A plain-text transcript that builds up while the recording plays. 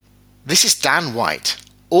This is Dan White,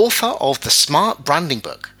 author of the Smart Branding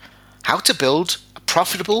Book, How to Build a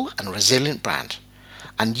Profitable and Resilient Brand.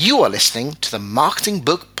 And you are listening to the Marketing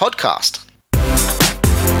Book Podcast.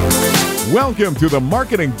 Welcome to the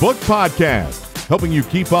Marketing Book Podcast, helping you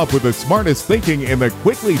keep up with the smartest thinking in the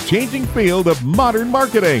quickly changing field of modern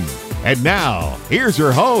marketing. And now, here's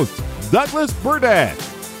your host, Douglas Burdett.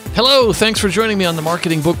 Hello, thanks for joining me on the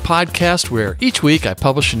Marketing Book Podcast, where each week I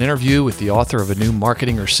publish an interview with the author of a new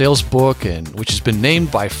marketing or sales book, and which has been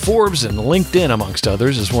named by Forbes and LinkedIn, amongst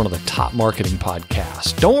others, as one of the top marketing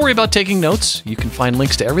podcasts. Don't worry about taking notes. You can find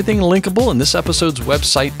links to everything linkable in this episode's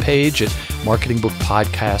website page at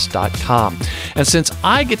marketingbookpodcast.com. And since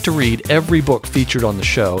I get to read every book featured on the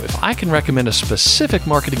show, if I can recommend a specific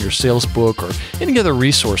marketing or sales book or any other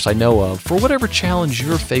resource I know of for whatever challenge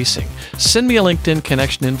you're facing, send me a LinkedIn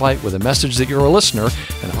connection invite with a message that you're a listener,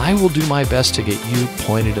 and I will do my best to get you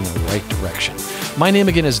pointed in the right direction. My name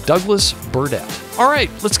again is Douglas Burdett. All right,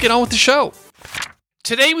 let's get on with the show.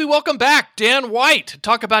 Today we welcome back Dan White to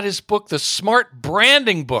talk about his book, The Smart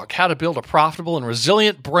Branding Book, How to Build a Profitable and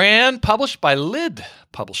Resilient Brand, published by Lid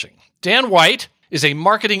Publishing. Dan White is a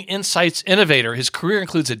marketing insights innovator. His career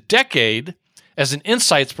includes a decade as an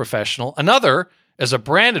insights professional, another as a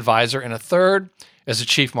brand advisor, and a third as a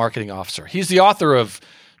chief marketing officer. He's the author of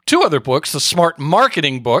two other books: The Smart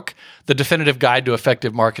Marketing Book, The Definitive Guide to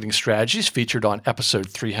Effective Marketing Strategies, featured on episode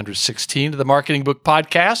 316 of the Marketing Book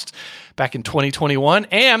Podcast back in 2021,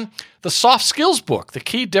 and The Soft Skills Book, The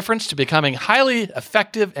Key Difference to Becoming Highly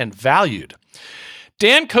Effective and Valued.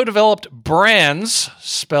 Dan co-developed Brandz,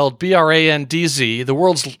 spelled B-R-A-N-D-Z, the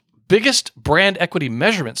world's biggest brand equity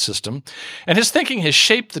measurement system, and his thinking has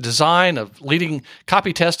shaped the design of leading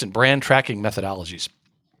copy test and brand tracking methodologies.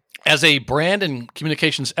 As a brand and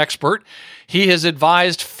communications expert, he has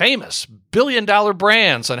advised famous billion-dollar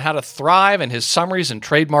brands on how to thrive, and his summaries and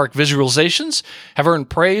trademark visualizations have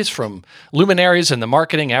earned praise from luminaries in the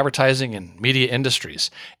marketing, advertising, and media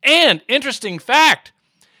industries. And, interesting fact,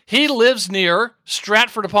 he lives near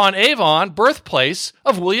Stratford-upon-Avon, birthplace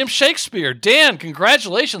of William Shakespeare. Dan,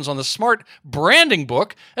 congratulations on the Smart Branding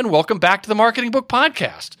Book, and welcome back to the Marketing Book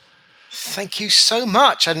Podcast. Thank you so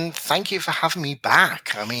much, and thank you for having me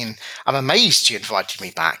back. I mean, I'm amazed you invited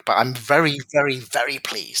me back, but I'm very, very, very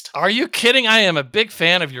pleased. Are you kidding? I am a big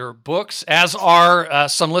fan of your books, as are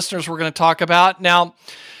some listeners we're going to talk about. Now,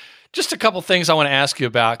 just a couple things I want to ask you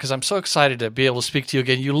about, because I'm so excited to be able to speak to you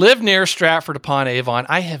again. You live near Stratford-upon-Avon.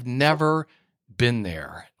 I have never been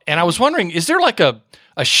there. And I was wondering, is there like a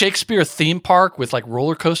Shakespeare theme park with like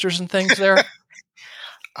roller coasters and things there?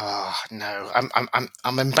 Oh, no,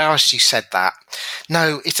 I'm embarrassed you said that.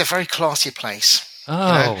 No, it's a very classy place. Oh,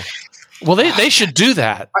 you know? Well, they should do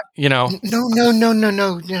that, you know. No.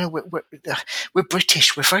 You know, we're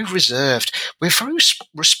British. We're very reserved. We're very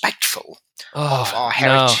respectful of our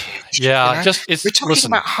heritage. No. Yeah, you know? We're talking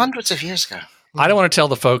about hundreds of years ago. I don't want to tell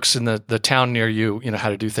the folks in the town near you, how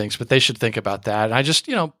to do things, but they should think about that. And I just,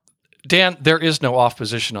 Dan, there is no off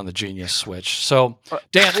position on the Genius switch. So,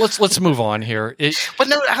 Dan, let's move on here. Well,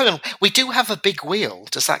 no, hang on. We do have a big wheel.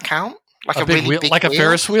 Does that count? Like a big really wheel, big like wheel? A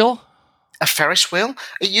Ferris wheel? A Ferris wheel?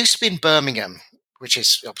 It used to be in Birmingham, which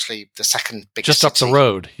is obviously the second biggest just up city. the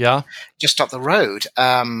road, yeah. Just up the road,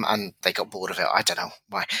 and they got bored of it. I don't know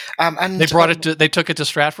why. And they brought it. They took it to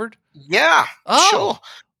Stratford. Yeah, sure.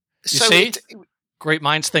 You see. Great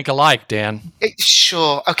minds think alike, Dan.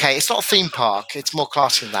 Sure. Okay, it's not a theme park. It's more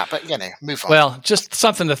classy than that, but, move on. Well, just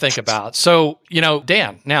something to think about. So,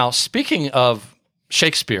 Dan, now, speaking of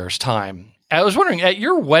Shakespeare's time, I was wondering, at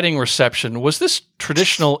your wedding reception, was this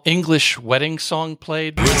traditional English wedding song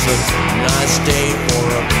played? It's a nice day for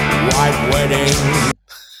a white wedding.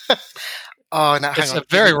 Oh, no, hang It's on. a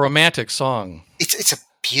very romantic song. It's a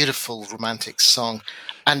beautiful romantic song.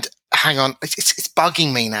 And hang on, it's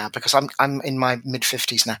bugging me now because I'm in my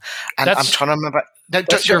mid-50s now, and I'm trying to remember. No,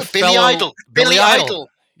 Billy Idol. Billy Idol.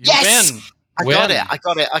 Yes, I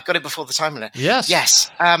got it before the time limit.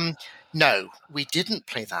 Yes. No, we didn't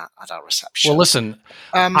play that at our reception. Well, listen,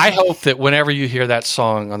 I hope that whenever you hear that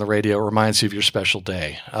song on the radio, it reminds you of your special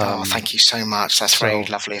day. Thank you so much. That's very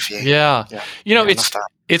lovely of you. Yeah.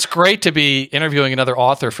 It's great to be interviewing another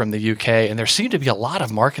author from the UK, and there seem to be a lot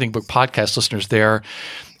of Marketing Book Podcast listeners there.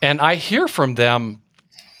 And I hear from them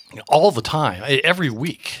all the time, every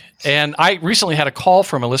week. And I recently had a call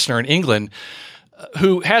from a listener in England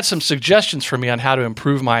who had some suggestions for me on how to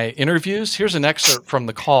improve my interviews. Here's an excerpt from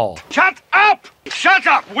the call. Shut up! Shut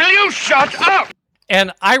up! Will you shut up?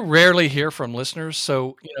 And I rarely hear from listeners,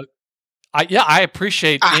 so I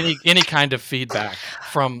appreciate any kind of feedback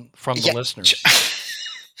from the listeners.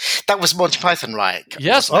 That was Monty Python, right?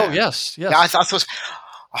 Yes. Oh, yes. Yeah, I thought.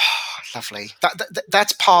 Lovely.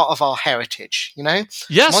 That's part of our heritage, you know?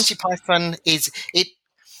 Yes. Monty Python is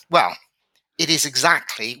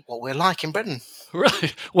exactly what we're like in Britain.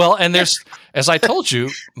 Right. Well, and there's, as I told you,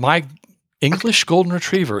 my English golden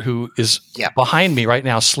retriever who is behind me right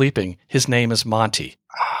now sleeping, his name is Monty.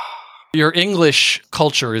 Your English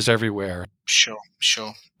culture is everywhere. Sure.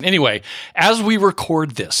 Anyway, as we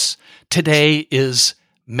record this, today is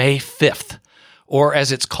May 5th, or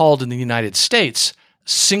as it's called in the United States,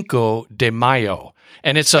 Cinco de Mayo.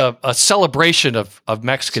 And it's a celebration of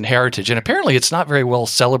Mexican heritage. And apparently it's not very well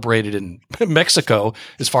celebrated in Mexico,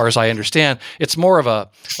 as far as I understand. It's more of a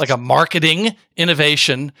marketing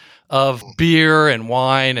innovation of beer and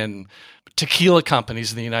wine and tequila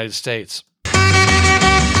companies in the United States.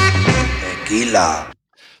 Tequila.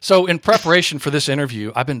 So in preparation for this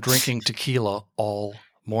interview, I've been drinking tequila all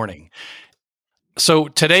morning. So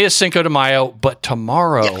today is Cinco de Mayo, but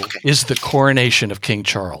tomorrow is the coronation of King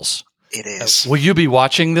Charles. It is. Will you be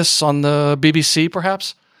watching this on the BBC,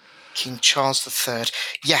 perhaps? King Charles III.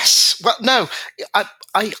 Yes. Well, no.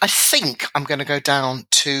 I think I'm going to go down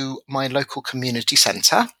to my local community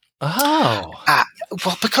centre. Oh.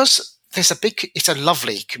 Well, because it's a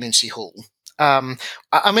lovely community hall. I'm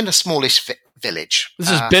in a smallish village.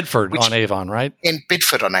 This is Bidford on Avon, right? In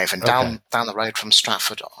Bidford on Avon, down the road from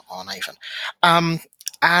Stratford on Avon.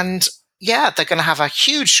 And they're going to have a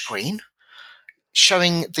huge screen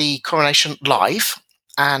showing the coronation live,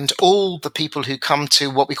 and all the people who come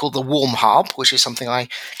to what we call the Warm Hub, which is something I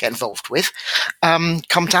get involved with,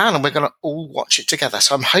 come down, and we're going to all watch it together.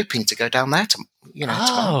 So I'm hoping to go down there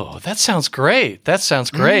tomorrow. That sounds great.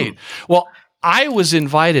 Well, I was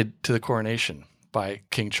invited to the coronation by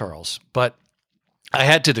King Charles, but I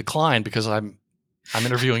had to decline because I'm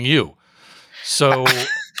interviewing you. So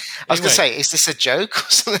I was going to say, is this a joke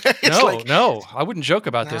or something? No, I wouldn't joke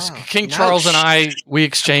about this. King Charles and we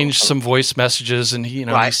exchanged some voice messages, and he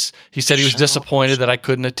said he was disappointed that I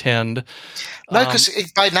couldn't attend. No, because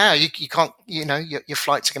by now you can't. Your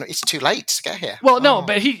flights are going to. It's too late to get here. Well, no,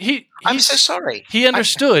 but I'm so sorry. He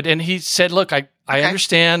understood, and he said, "Look, I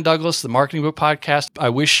understand, Douglas, the Marketing Book Podcast. I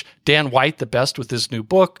wish Dan White the best with his new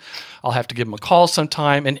book. I'll have to give him a call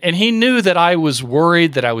sometime." And he knew that I was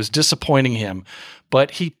worried that I was disappointing him,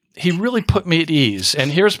 but he really put me at ease.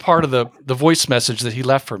 And here's part of the voice message that he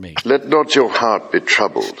left for me. Let not your heart be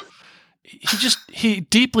troubled. He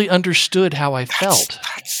deeply understood how I felt.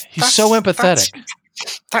 He's so empathetic.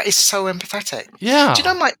 That is so empathetic. Yeah. Do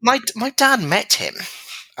you know my dad met him?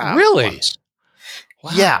 Really? Once.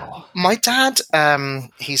 Wow. Yeah. My dad,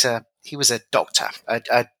 he was a doctor,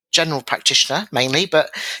 a general practitioner mainly, but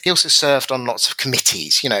he also served on lots of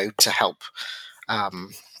committees, to help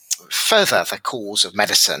further the cause of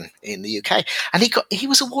medicine in the UK. And he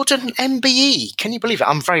was awarded an MBE. Can you believe it?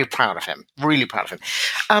 I'm very proud of him. Really proud of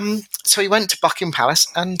him. So he went to Buckingham Palace,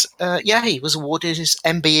 and he was awarded his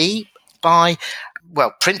MBE by,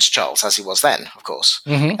 Prince Charles, as he was then, of course,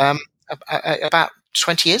 about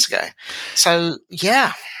 20 years ago. So,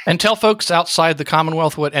 yeah. And tell folks outside the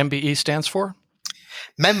Commonwealth what MBE stands for.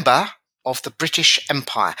 Member of the British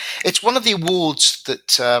Empire. It's one of the awards that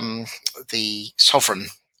the sovereign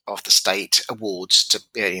of the state awards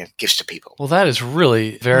gives to people. Well, that is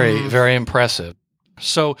really very, very impressive.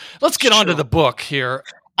 So let's get on to the book here.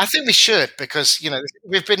 I think we should, because,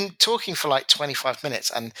 we've been talking for like 25 minutes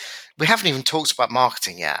and we haven't even talked about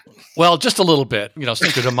marketing yet. Well, just a little bit.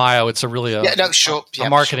 Cinco de Mayo, it's a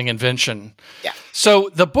marketing invention. Yeah. So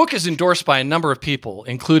the book is endorsed by a number of people,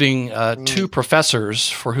 including two professors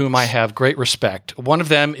for whom I have great respect. One of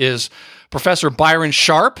them is Professor Byron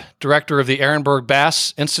Sharp, director of the Ehrenberg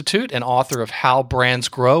Bass Institute and author of How Brands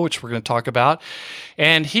Grow, which we're going to talk about.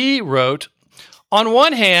 And he wrote, "On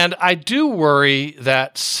one hand, I do worry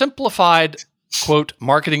that simplified, quote,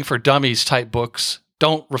 marketing for dummies type books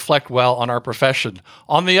don't reflect well on our profession.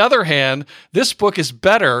 On the other hand, this book is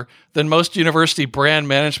better than most university brand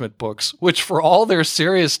management books, which for all their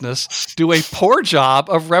seriousness do a poor job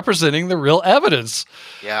of representing the real evidence."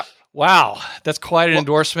 Yeah. Wow. That's quite an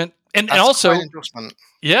endorsement. And also,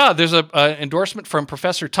 there's an endorsement from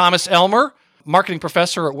Professor Thomas Elmer, marketing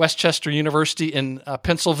professor at Westchester University in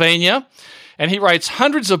Pennsylvania. And he writes,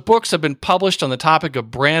 "Hundreds of books have been published on the topic of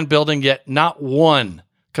brand building, yet not one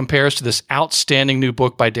compares to this outstanding new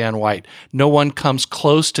book by Dan White. No one comes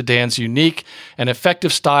close to Dan's unique and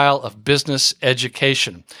effective style of business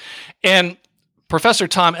education." And Professor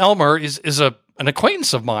Tom Elmer is an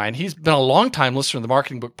acquaintance of mine. He's been a long-time listener to the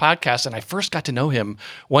Marketing Book Podcast, and I first got to know him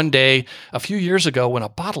one day a few years ago when a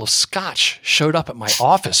bottle of scotch showed up at my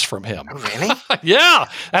office from him. Oh, really? Yeah.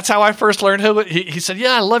 That's how I first learned who he said,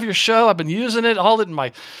 "Yeah, I love your show. I've been using it all in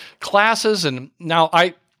my classes." And now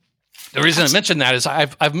The reason I mentioned that is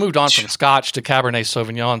I've moved on from Scotch to Cabernet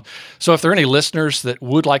Sauvignon. So if there are any listeners that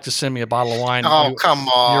would like to send me a bottle of wine, come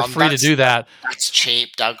on, you're free to do that. That's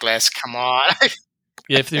cheap, Douglas. Come on.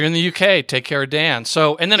 If they're in the UK, take care of Dan.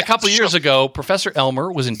 So, and then a couple of years ago, Professor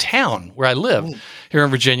Elmer was in town where I live here in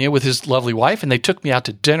Virginia with his lovely wife, and they took me out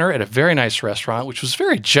to dinner at a very nice restaurant, which was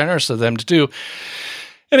very generous of them to do.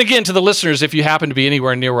 And again, to the listeners, if you happen to be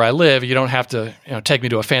anywhere near where I live, you don't have to take me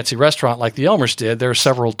to a fancy restaurant like the Elmers did. There are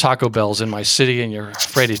several Taco Bells in my city, and you're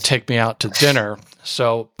afraid to take me out to dinner.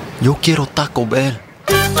 So, Yo quiero Taco Bell.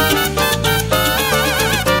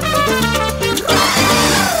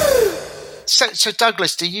 So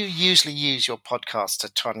Douglas, do you usually use your podcast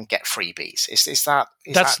to try and get freebies? Is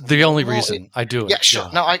that's the only reason I do it? Yeah, sure.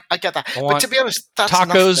 Yeah. No, I get that. But to be honest, that's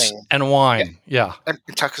tacos and wine. Yeah. And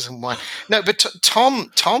tacos and wine. No, but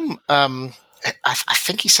Tom, I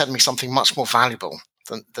think he sent me something much more valuable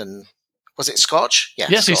than was it Scotch? Yeah,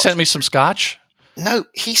 yes, Scotch. He sent me some Scotch. No,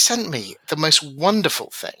 he sent me the most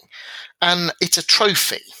wonderful thing, and it's a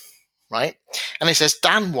trophy, right? And it says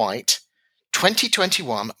Dan White,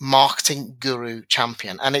 2021 Marketing Guru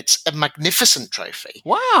Champion, and it's a magnificent trophy.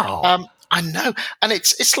 Wow! I know, and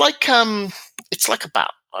it's like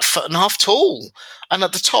about a foot and a half tall, and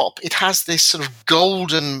at the top it has this sort of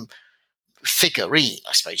golden figurine,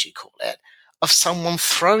 I suppose you call it, of someone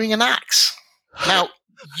throwing an axe. Now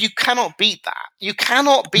you cannot beat that. You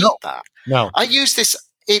cannot beat that. No, I use this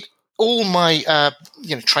in all my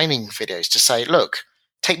training videos to say, look,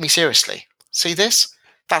 take me seriously. See this?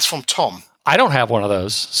 That's from Tom. I don't have one of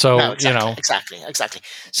those, so no, exactly.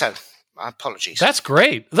 So, apologies. That's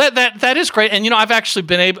great. That is great. And I've actually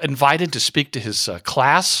been invited to speak to his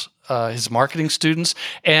class, his marketing students,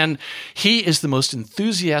 and he is the most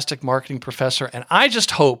enthusiastic marketing professor. And I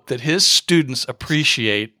just hope that his students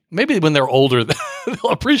appreciate. Maybe when they're older, they'll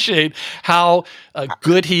appreciate how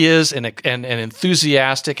good he is and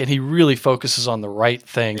enthusiastic, and he really focuses on the right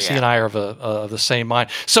things. Yeah. He and I are of the same mind.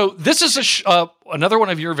 So this is another one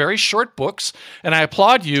of your very short books, and I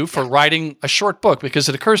applaud you for writing a short book, because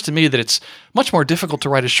it occurs to me that it's much more difficult to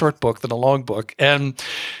write a short book than a long book. And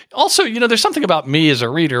also, there's something about me as a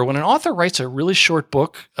reader. When an author writes a really short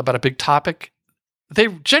book about a big topic, they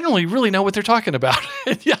generally really know what they're talking about.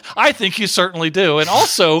 Yeah, I think you certainly do. And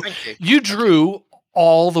also, you drew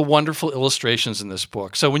all the wonderful illustrations in this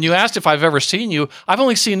book. So when you asked if I've ever seen you, I've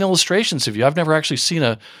only seen illustrations of you. I've never actually seen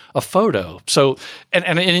a photo. So,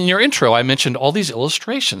 and in your intro, I mentioned all these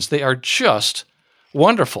illustrations. They are just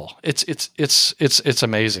wonderful. It's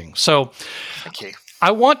amazing. So, thank you.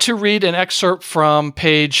 I want to read an excerpt from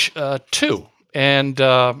page 2, and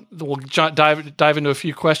we'll dive into a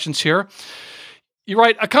few questions here. You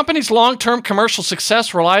write, a company's long-term commercial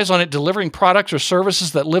success relies on it delivering products or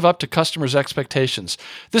services that live up to customers' expectations.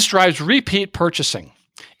 This drives repeat purchasing.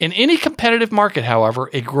 In any competitive market, however,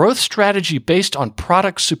 a growth strategy based on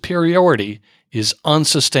product superiority is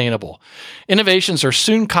unsustainable. Innovations are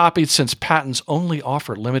soon copied since patents only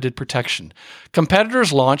offer limited protection.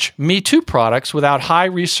 Competitors launch me-too products without high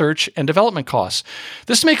research and development costs.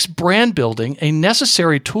 This makes brand building a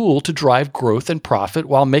necessary tool to drive growth and profit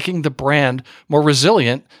while making the brand more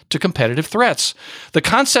resilient to competitive threats. The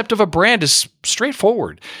concept of a brand is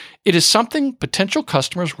straightforward. It is something potential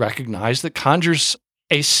customers recognize that conjures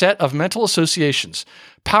a set of mental associations.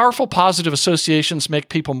 Powerful positive associations make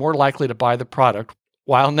people more likely to buy the product,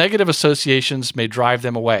 while negative associations may drive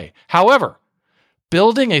them away. However,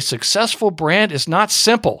 building a successful brand is not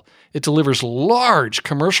simple. It delivers large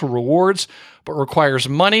commercial rewards, but requires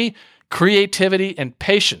money, creativity, and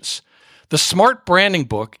patience. The Smart Branding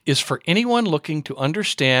book is for anyone looking to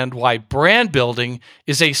understand why brand building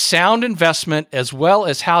is a sound investment, as well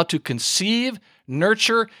as how to conceive,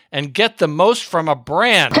 nurture, and get the most from a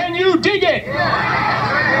brand. Can you dig it?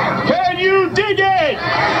 Can you dig it?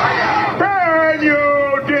 Can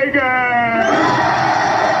you dig it?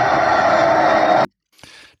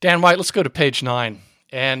 Dan White, let's go to page 9.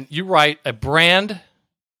 And you write, a brand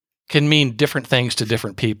can mean different things to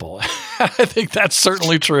different people. I think that's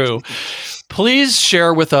certainly true. Please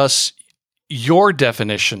share with us your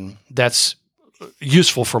definition that's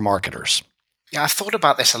useful for marketers. Yeah, I've thought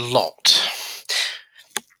about this a lot.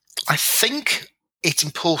 I think it's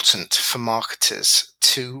important for marketers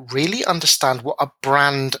to really understand what a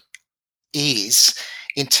brand is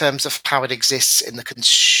in terms of how it exists in the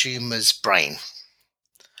consumer's brain.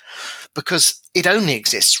 Because it only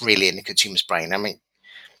exists really in the consumer's brain. I mean,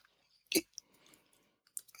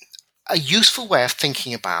 a useful way of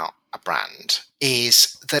thinking about a brand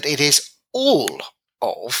is that it is all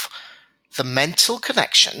of the mental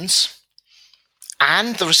connections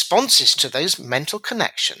and the responses to those mental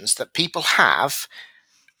connections that people have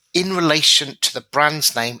in relation to the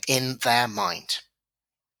brand's name in their mind.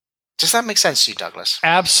 Does that make sense to you, Douglas?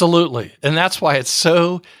 Absolutely. And that's why it's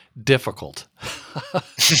so difficult.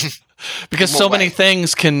 Because so many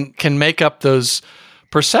things can make up those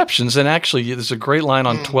perceptions. And actually, there's a great line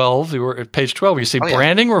on 12, at page 12, where you say,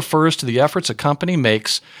 branding refers to the efforts a company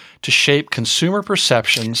makes to shape consumer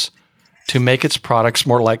perceptions to make its products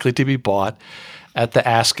more likely to be bought at the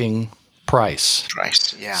asking price.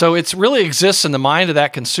 Yeah. So it really exists in the mind of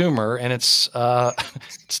that consumer, and it's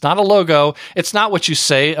not a logo. It's not what you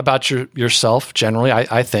say about yourself generally,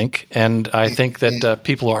 I think. And I think that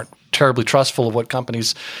people aren't terribly trustful of what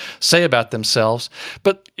companies say about themselves.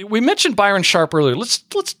 But we mentioned Byron Sharp earlier. Let's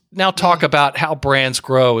now talk about how brands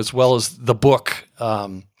grow, as well as the book,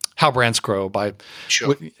 How Brands Grow.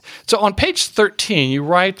 So on page 13, you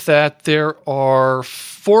write that there are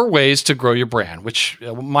 4 ways to grow your brand, which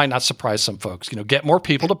might not surprise some folks. Get more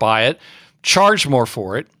people to buy it, charge more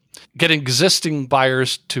for it, get existing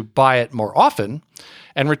buyers to buy it more often,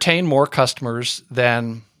 and retain more customers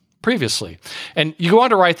than previously. And you go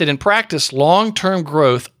on to write that in practice, long-term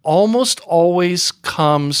growth almost always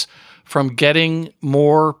comes from getting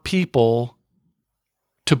more people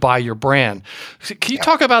to buy your brand. Can you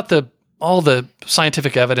talk about all the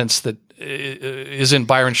scientific evidence that is in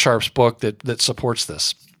Byron Sharp's book that supports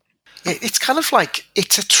this? It's kind of like,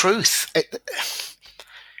 it's a truth.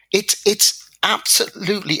 It's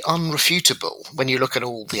absolutely unrefutable when you look at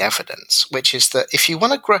all the evidence, which is that if you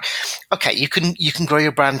want to grow, okay, you can grow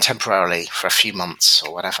your brand temporarily for a few months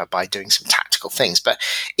or whatever by doing some tactical things. But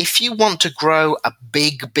if you want to grow a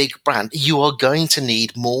big brand, you are going to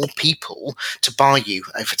need more people to buy you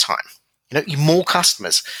over time. More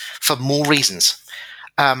customers for more reasons.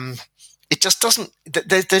 It just doesn't,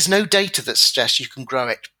 there's no data that suggests you can grow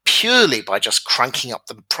it purely by just cranking up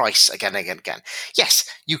the price again and again. Yes,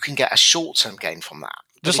 you can get a short-term gain from that.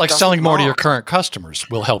 Just like selling more to your current customers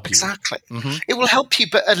will help you. Exactly. Mm-hmm. It will help you,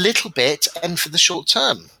 but a little bit and for the short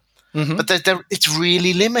term. Mm-hmm. But it's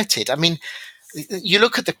really limited. I mean, you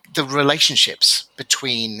look at the relationships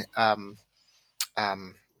between brand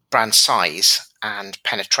size and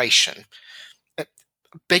penetration.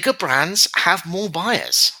 Bigger brands have more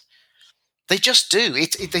buyers. They just do.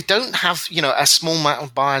 They don't have, a small amount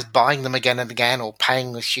of buyers buying them again and again or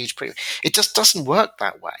paying a huge premium. It just doesn't work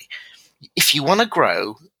that way. If you want to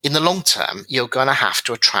grow in the long term, you're going to have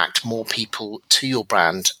to attract more people to your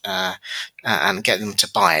brand and get them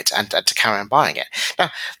to buy it and to carry on buying it. Now,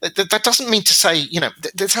 that doesn't mean to say,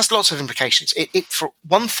 this has lots of implications. For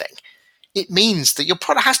one thing, it means that your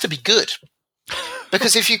product has to be good.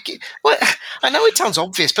 Because I know it sounds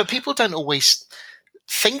obvious, but people don't always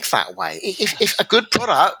think that way. If a good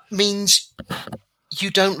product means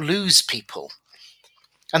you don't lose people,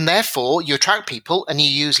 and therefore you attract people and you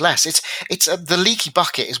use less. It's the leaky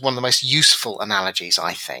bucket is one of the most useful analogies,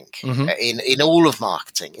 I think, in all of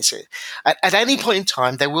marketing. At any point in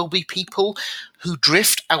time, there will be people who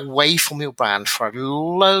drift away from your brand for a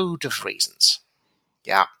load of reasons.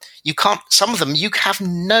 Yeah, you can't. Some of them you have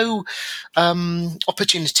no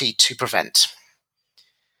opportunity to prevent.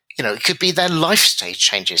 It could be their life stage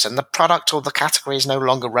changes and the product or the category is no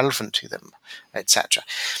longer relevant to them, etc.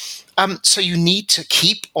 So you need to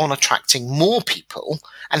keep on attracting more people.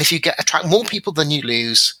 And if you attract more people than you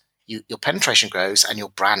lose, your penetration grows and your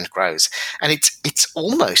brand grows. And it's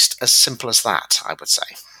almost as simple as that, I would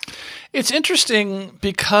say. It's interesting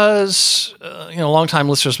because, longtime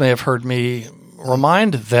listeners may have heard me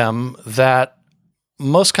remind them that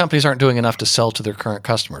most companies aren't doing enough to sell to their current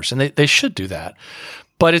customers. And they should do that.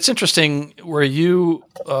 But it's interesting where you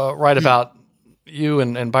write about, you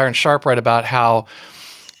and Byron Sharp write about how,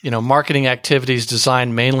 marketing activities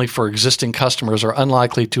designed mainly for existing customers are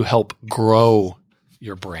unlikely to help grow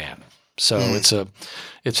your brand. So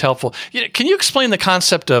it's helpful. Can you explain the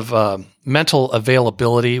concept of mental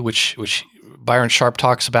availability, which Byron Sharp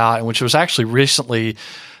talks about, and which was actually recently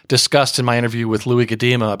discussed in my interview with Louis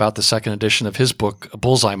Gadima about the second edition of his book,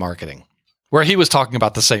 Bullseye Marketing, where he was talking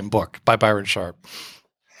about the same book by Byron Sharp?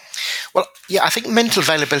 Well, yeah, I think mental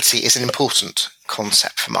availability is an important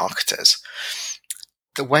concept for marketers.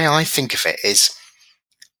 The way I think of it is,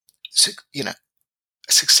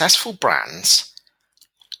 successful brands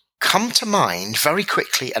come to mind very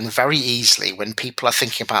quickly and very easily when people are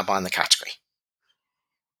thinking about buying the category.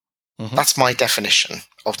 Mm-hmm. That's my definition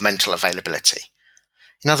of mental availability.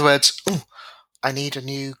 In other words, I need a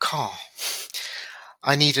new car.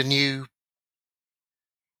 I need a new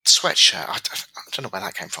sweatshirt. I don't know where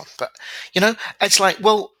that came from, but it's like,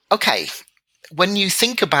 well, okay, when you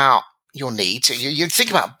think about your needs, you think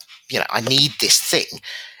about, I need this thing.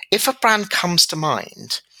 If a brand comes to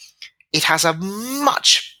mind, it has a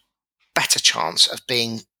much better chance of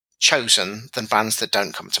being chosen than brands that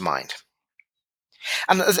don't come to mind.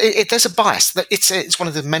 And there's a bias. It's one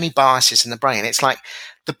of the many biases in the brain. It's like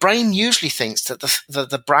the brain usually thinks that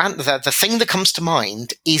the brand, the thing that comes to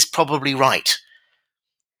mind is probably right.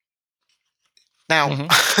 Now,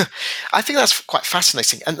 I think that's quite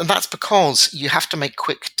fascinating, and that's because you have to make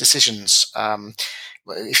quick decisions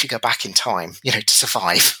if you go back in time, to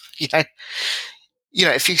survive.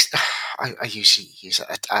 If you, I usually use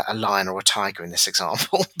a lion or a tiger in this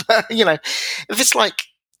example, but if it's like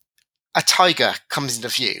a tiger comes into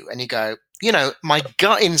view and you go, my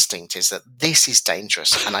gut instinct is that this is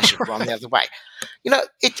dangerous and I should run the other way.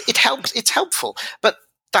 It helps. It's helpful, but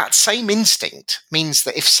that same instinct means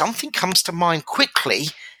that if something comes to mind quickly,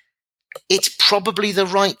 it's probably the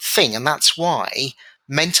right thing. And that's why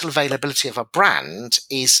mental availability of a brand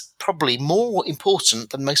is probably more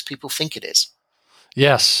important than most people think it is.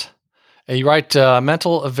 Yes. And you're right.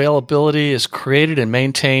 Mental availability is created and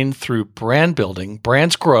maintained through brand building.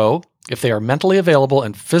 Brands grow if they are mentally available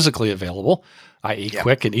and physically available, i.e.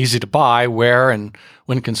 quick and easy to buy, where and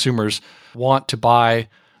when consumers want to buy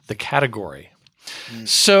the category.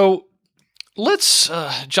 So let's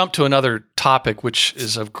jump to another topic, which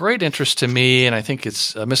is of great interest to me, and I think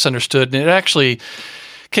it's misunderstood. And it actually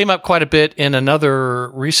came up quite a bit in another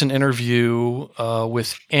recent interview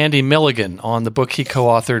with Andy Milligan on the book he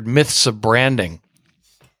co-authored, Myths of Branding,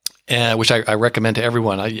 which I recommend to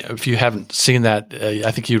everyone. If you haven't seen that,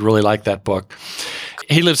 I think you'd really like that book.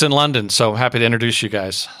 He lives in London, so I'm happy to introduce you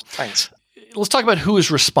guys. Thanks. Let's talk about who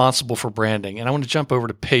is responsible for branding. And I want to jump over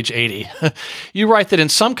to page 80. You write that in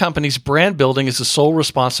some companies, brand building is the sole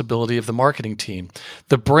responsibility of the marketing team.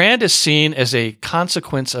 The brand is seen as a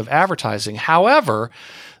consequence of advertising. However,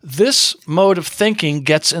 this mode of thinking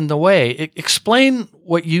gets in the way. Explain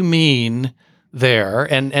what you mean there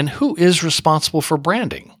and who is responsible for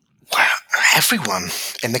branding. Well, everyone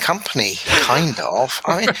in the company, kind of.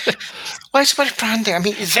 I mean, why is it branding? I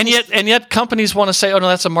mean, and yet companies want to say, "Oh no,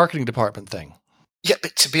 that's a marketing department thing." Yeah,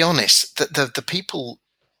 but to be honest, the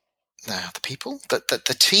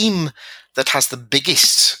team that has the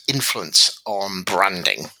biggest influence on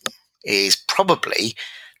branding is probably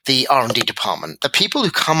the R&D department. The people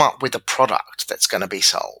who come up with a product that's going to be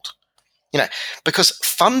sold. Because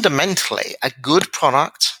fundamentally, a good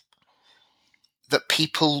product that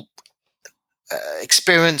people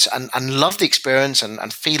experience and love the experience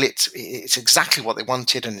and feel it's exactly what they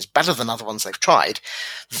wanted and is better than other ones they've tried,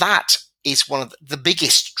 that is one of the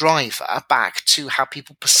biggest driver back to how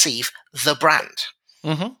people perceive the brand.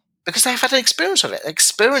 Mm-hmm. Because they've had an experience of it.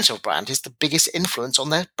 Experience of brand is the biggest influence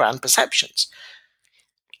on their brand perceptions.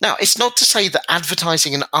 Now, it's not to say that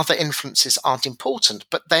advertising and other influences aren't important,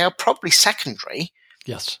 but they are probably secondary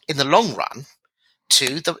in the long run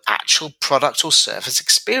to the actual product or service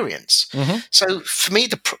experience. Mm-hmm. So for me,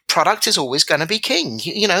 the product is always going to be king.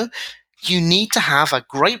 You need to have a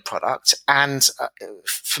great product. And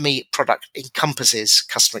for me, product encompasses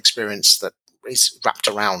customer experience that is wrapped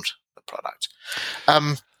around the product.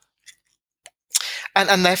 And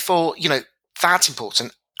therefore, that's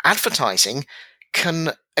important. Advertising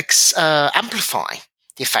can amplify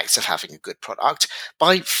the effects of having a good product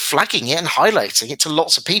by flagging it and highlighting it to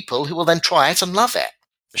lots of people who will then try it and love it.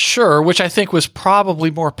 Sure, which I think was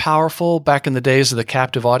probably more powerful back in the days of the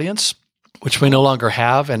captive audience, which we no longer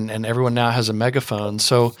have, and everyone now has a megaphone.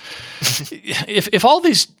 So if all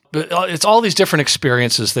these, it's all these different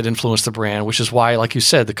experiences that influence the brand, which is why, like you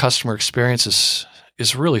said, the customer experience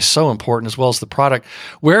is really so important as well as the product.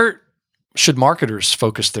 Where should marketers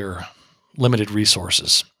focus their limited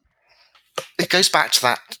resources? It goes back to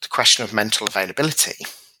that question of mental availability.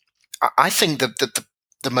 I think that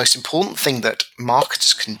the most important thing that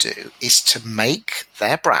marketers can do is to make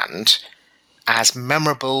their brand as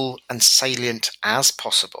memorable and salient as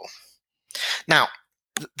possible. Now,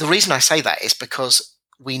 the reason I say that is because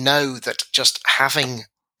we know that just having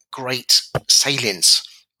great salience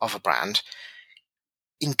of a brand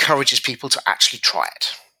encourages people to actually try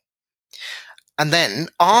it. And then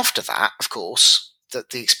after that, of course,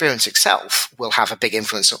 that the experience itself will have a big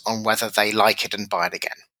influence on whether they like it and buy it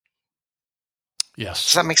again. Yes.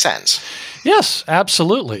 Does that make sense? Yes,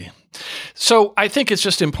 absolutely. So I think it's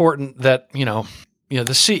just important that, the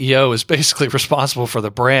CEO is basically responsible for the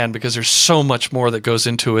brand because there's so much more that goes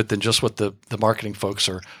into it than just what the marketing folks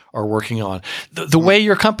are working on. The way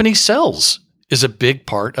your company sells is a big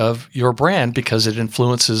part of your brand because it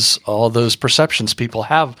influences all those perceptions people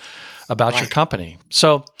have about your company.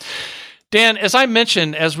 So, Dan, as I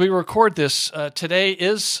mentioned, as we record this, today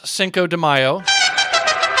is Cinco de Mayo.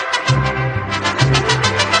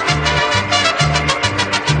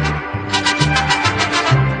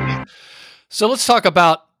 So let's talk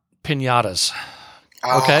about piñatas.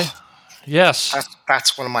 Okay. Yes.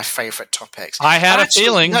 That's one of my favorite topics. I had a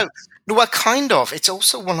feeling. No, well, kind of. It's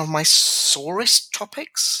also one of my sorest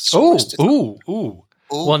topics. Ooh.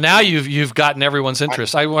 Well, now you've gotten everyone's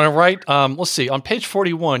interest. I want to write, let's see, on page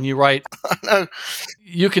 41, you write, no.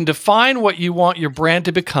 You can define what you want your brand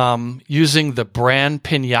to become using the brand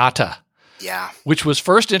piñata. Yeah. Which was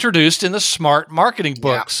first introduced in the Smart Marketing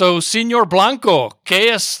book. Yeah. So, Señor Blanco, ¿qué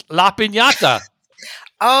es la piñata?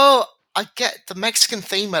 Oh, I get the Mexican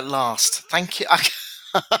theme at last. Thank you.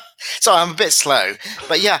 Sorry, I'm a bit slow.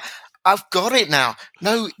 But yeah, I've got it now.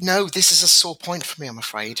 No, this is a sore point for me, I'm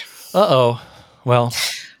afraid. Uh-oh. Well,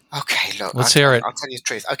 okay, look. Let's hear it. I'll tell you the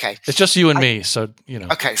truth. Okay. It's just you and me, so,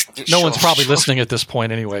 Okay. No one's probably listening at this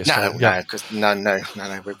point anyway. No, so, yeah. No.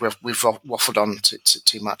 We've waffled on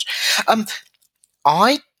too much.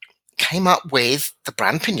 I came up with the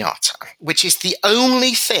brand piñata, which is the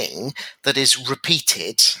only thing that is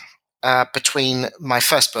repeated between my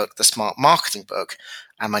first book, the Smart Marketing book,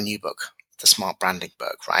 and my new book, the Smart Branding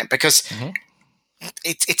book, right? Because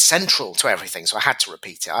it's central to everything, so I had to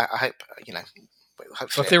repeat it. I hope,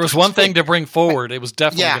 So if there was one thing to bring forward, it was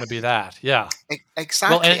definitely going to be that. Yeah.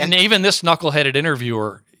 Exactly. Well, and even this knuckleheaded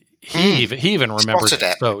interviewer, he even remembered spotted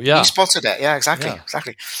it. So, yeah. He spotted it. Yeah, exactly.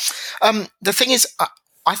 The thing is,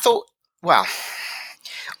 I thought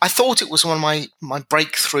it was one of my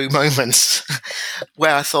breakthrough moments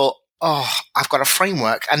where I thought, I've got a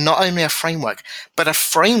framework, and not only a framework, but a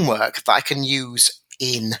framework that I can use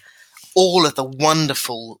in all of the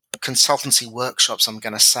wonderful consultancy workshops I'm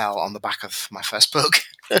going to sell on the back of my first book.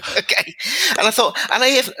 Okay. And I thought,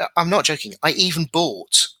 I'm not joking, I even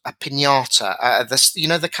bought a piñata,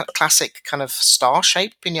 the classic kind of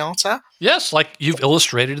star-shaped piñata? Yes, like you've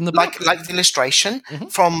illustrated in the book. Like the illustration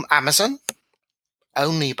from Amazon,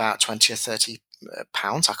 only about 20 or 30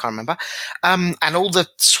 pounds, I can't remember, and all the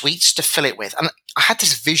sweets to fill it with. And I had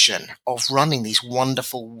this vision of running these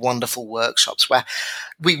wonderful, wonderful workshops where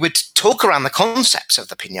we would talk around the concepts of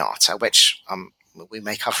the piñata, which we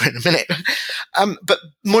may cover in a minute. But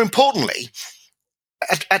more importantly,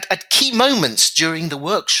 at key moments during the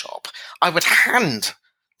workshop, I would hand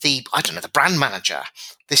the brand manager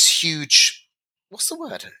this huge, what's the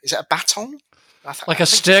word? Is it a baton? Like a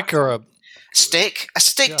stick or a stick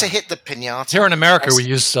to hit the piñata. Here in America, we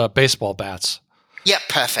use baseball bats. Yeah,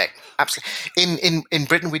 perfect. Absolutely. In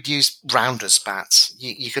Britain, we'd use rounders bats.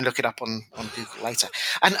 You can look it up on Google later.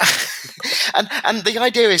 And and the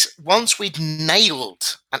idea is, once we'd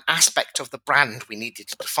nailed an aspect of the brand we needed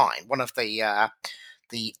to define, one of the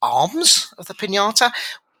arms of the piñata,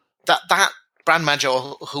 that brand manager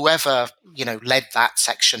or whoever led that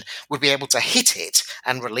section would be able to hit it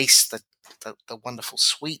and release the wonderful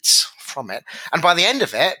sweets from it. And by the end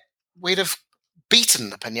of it, we'd have beaten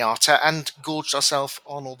the piñata and gorged ourselves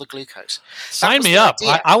on all the glucose. Sign me up.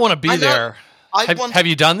 I want to be there. Have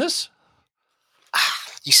you done this?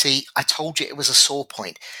 You see, I told you it was a sore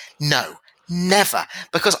point. No, never.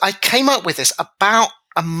 Because I came up with this about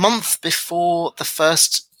a month before the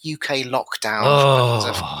first UK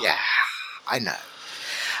lockdown. Yeah, I know.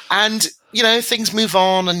 And things move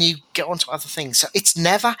on and you get on to other things. So it's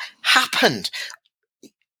never happened.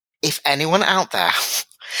 If anyone out there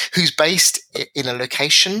who's based in a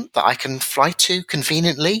location that I can fly to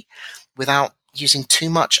conveniently without using too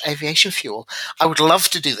much aviation fuel, I would love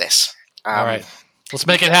to do this. All right. Let's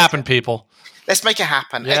make it happen, people. Let's make it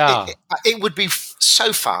happen. Yeah. It would be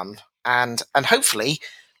so fun and hopefully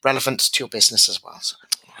relevant to your business as well.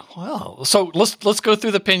 Well, so let's go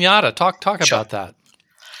through the piñata. Talk about that.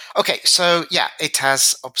 Okay, so yeah, it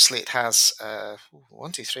has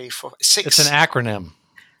 1, 2, 3, 4, 6. It's an acronym.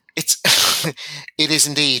 It is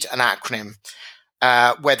indeed an acronym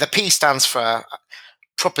where the P stands for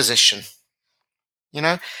proposition.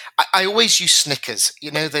 I always use Snickers.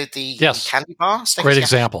 The candy bar. Snickers, great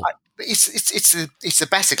example. It's the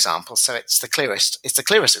best example, so it's the clearest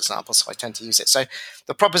example. So I tend to use it. So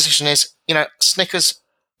the proposition is, Snickers.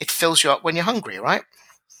 It fills you up when you're hungry, right?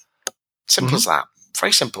 Simple as that.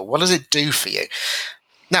 Very simple. What does it do for you?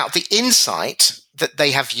 Now, the insight that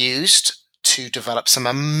they have used to develop some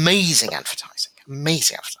amazing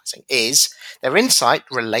advertising is their insight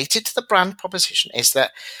related to the brand proposition is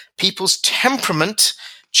that people's temperament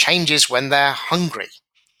changes when they're hungry.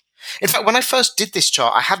 In fact, when I first did this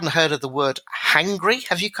chart, I hadn't heard of the word hangry.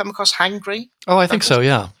 Have you come across hangry? Oh, I think so.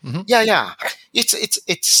 Yeah. Mm-hmm. Yeah.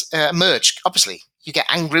 It's emerged. Obviously, you get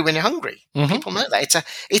angry when you're hungry. Mm-hmm. People know that.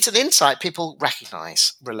 It's an insight people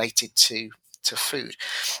recognize related to food.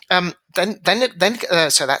 So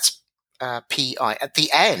that's PI. At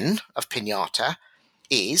the N of piñata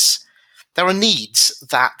is there are needs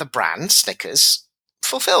that the brand Snickers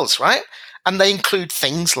fulfills, right? And they include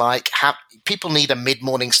things like people need a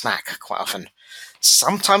mid-morning snack quite often.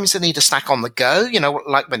 Sometimes they need a snack on the go,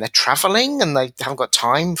 like when they're traveling and they haven't got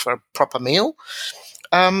time for a proper meal.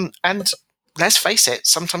 And let's face it,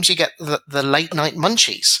 sometimes you get the late night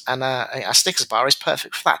munchies, and a Snickers bar is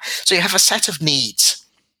perfect for that. So you have a set of needs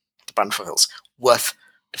the brand fulfills worth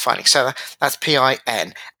defining. So that's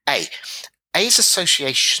PIN. A is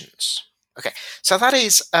associations. Okay, so that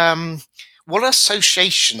is what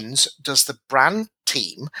associations does the brand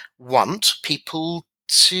team want people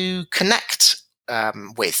to connect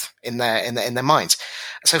with in their minds?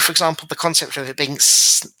 So, for example, the concept of it being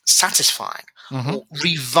satisfying, or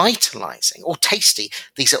revitalizing, or tasty.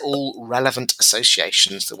 These are all relevant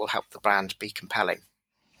associations that will help the brand be compelling.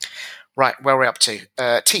 Right, where are we up to?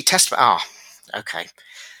 T, testament. Okay.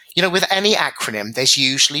 With any acronym, there's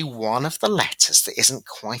usually one of the letters that isn't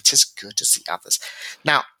quite as good as the others.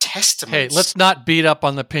 Now, testaments... Hey, let's not beat up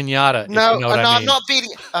on the piñata. No, I mean. I'm not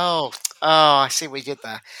beating... Oh, I see what we did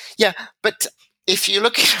there. Yeah, but if you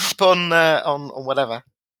look it up on whatever...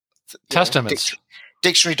 Testaments.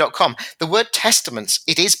 Dictionary.com, the word testaments,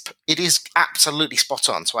 it is absolutely spot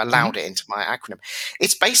on, so I allowed it into my acronym.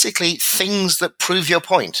 It's basically things that prove your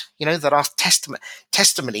point, that are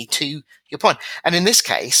testimony to your point. And in this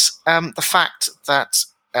case, the fact that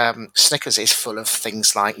Snickers is full of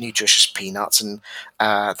things like nutritious peanuts and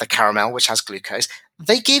the caramel, which has glucose,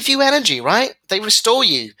 they give you energy, right? They restore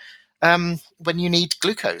you when you need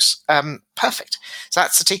glucose. Perfect. So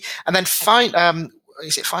that's the T. And then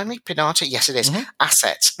is it finally Pinata? Yes, it is.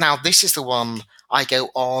 Assets. Now, this is the one I go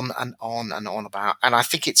on and on and on about, and I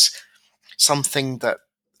think it's something that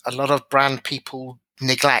a lot of brand people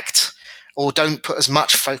neglect or don't put as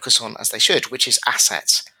much focus on as they should, which is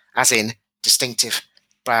assets, as in distinctive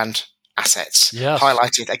brand assets,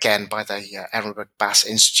 highlighted again by the Ehrenberg Bass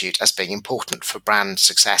Institute as being important for brand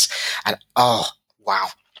success. And oh, wow,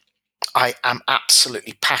 I am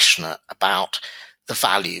absolutely passionate about the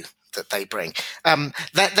value that they bring.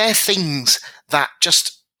 They're things that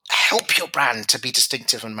just help your brand to be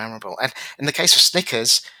distinctive and memorable. And in the case of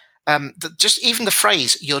Snickers, just even the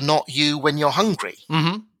phrase "you're not you when you're hungry"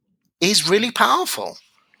 is really powerful.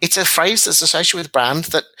 It's a phrase that's associated with brand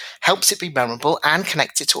that helps it be memorable and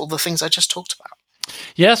connects it to all the things I just talked about.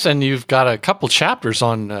 Yes, and you've got a couple chapters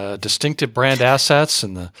on distinctive brand assets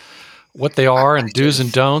and what they are and do's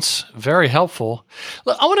and don'ts. Very helpful.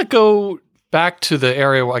 I want to go back to the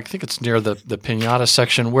area where I think it's near the piñata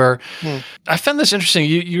section where I found this interesting.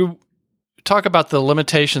 You talk about the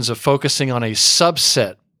limitations of focusing on a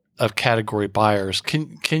subset of category buyers.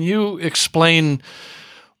 Can you explain,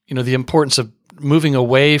 the importance of moving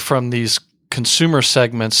away from these consumer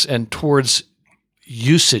segments and towards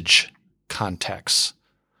usage contexts?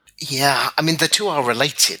 Yeah, I mean, the two are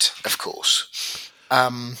related, of course.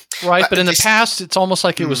 Right, but in the past, it's almost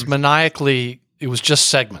like it was maniacally, it was just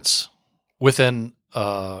segments within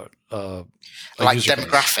like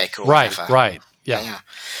demographic or whatever. Right, yeah.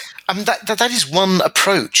 I mean, that is one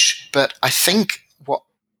approach, but I think what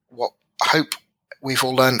I hope we've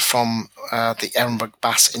all learned from the Ehrenberg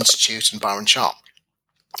Bass Institute and Byron Sharp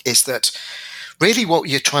is that really what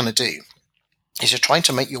you're trying to do is you're trying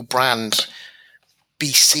to make your brand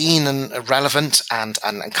be seen and relevant and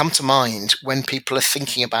come to mind when people are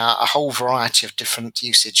thinking about a whole variety of different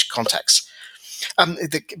usage contexts.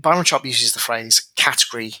 Byron Sharp uses the phrase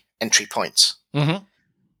category entry points,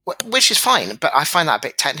 which is fine, but I find that a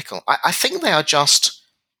bit technical. I think they are just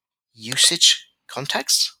usage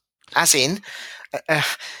contexts, as in...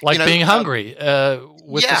 being hungry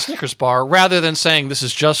with the Snickers bar, rather than saying this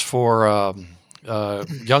is just for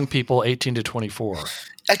young people 18 to 24.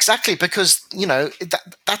 Exactly, because,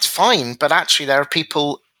 that's fine, but actually there are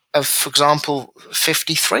people of, for example,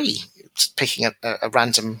 53, picking a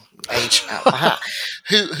random age out of the hat,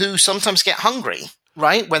 who sometimes get hungry,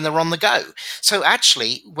 right, when they're on the go. So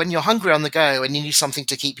actually, when you're hungry on the go and you need something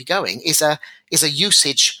to keep you going, is a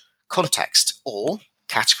usage context or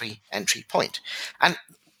category entry point. And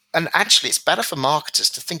actually, it's better for marketers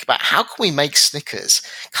to think about how can we make Snickers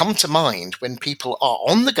come to mind when people are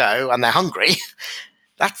on the go and they're hungry.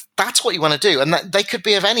 That's what you want to do, and they could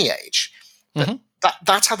be of any age. But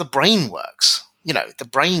that's how the brain works. The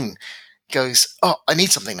brain goes, "Oh, I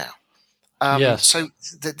need something now." Yes. So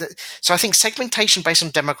I think segmentation based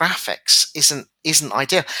on demographics isn't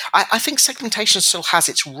ideal. I think segmentation still has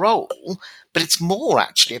its role, but it's more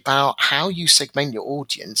actually about how you segment your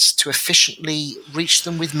audience to efficiently reach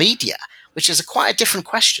them with media, which is quite a different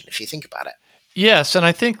question if you think about it. Yes, and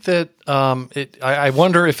I think that I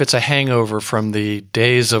wonder if it's a hangover from the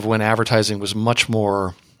days of when advertising was much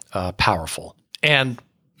more powerful. And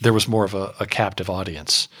there was more of a captive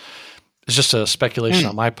audience. It's just a speculation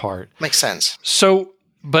on my part. Makes sense. So,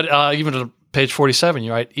 but even to page 47,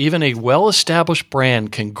 you're right. Even a well-established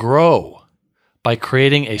brand can grow by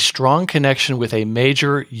creating a strong connection with a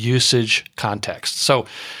major usage context. So,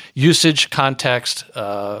 usage context,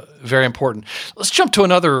 very important. Let's jump to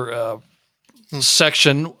another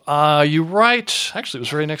section. You write, actually, it was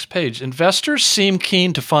very next page. Investors seem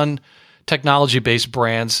keen to fund technology-based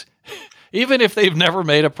brands, even if they've never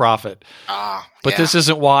made a profit. But this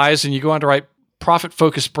isn't wise, and you go on to write,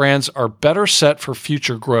 profit-focused brands are better set for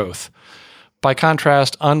future growth. By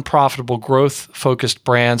contrast, unprofitable growth-focused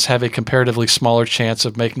brands have a comparatively smaller chance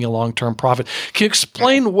of making a long-term profit. Can you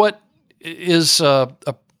explain what is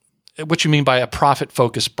what you mean by a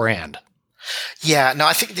profit-focused brand? Yeah, no,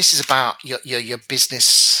 I think this is about your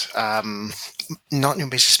business, not your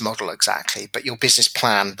business model exactly, but your business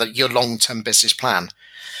plan, your long-term business plan.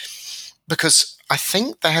 Because I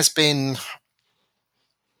think there has been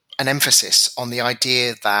an emphasis on the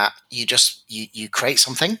idea that you create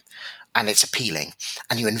something and it's appealing,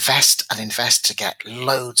 and you invest and invest to get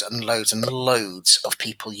loads and loads and loads of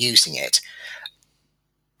people using it.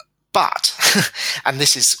 But, and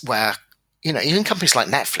this is where, even companies like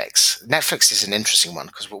Netflix is an interesting one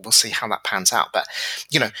because we'll see how that pans out. But,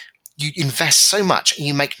 you invest so much and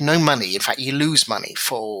you make no money. In fact, you lose money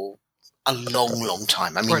for a long, long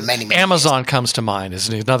time. I mean, many Amazon years. Comes to mind as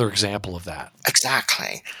another example of that.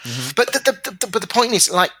 Exactly. Mm-hmm. But the point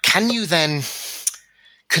is, can you then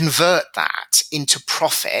convert that into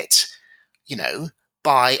profit,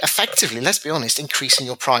 by effectively, let's be honest, increasing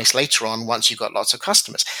your price later on once you've got lots of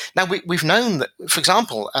customers. Now, we've known that, for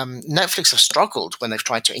example, Netflix have struggled when they've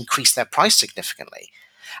tried to increase their price significantly.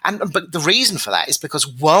 But the reason for that is because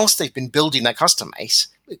whilst they've been building their customer base,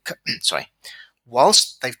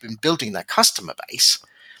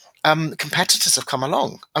 competitors have come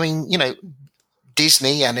along. I mean,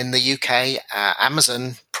 Disney and in the UK,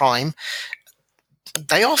 Amazon Prime,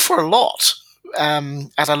 they offer a lot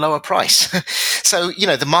at a lower price. So,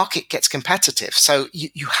 the market gets competitive. So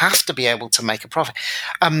you have to be able to make a profit.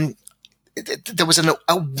 There was a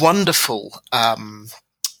wonderful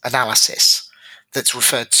analysis that's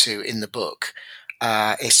referred to in the book.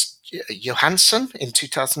 It's Johansson in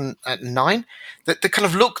 2009 that kind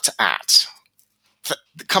of looked at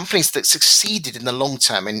the companies that succeeded in the long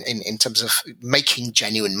term in terms of making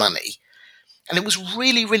genuine money. And it was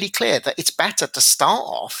really, really clear that it's better to start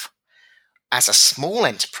off as a small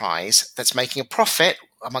enterprise that's making a profit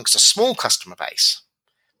amongst a small customer base,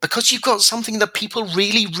 because you've got something that people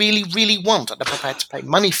really, really, really want and are prepared to pay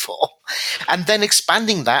money for, and then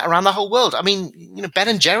expanding that around the whole world. I mean, Ben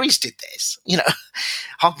and Jerry's did this.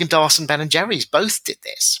 Haagen-Dazs and Ben and Jerry's both did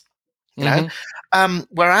this.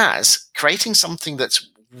 Whereas creating something that's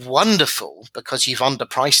wonderful because you've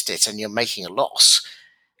underpriced it and you're making a loss,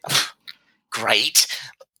 great.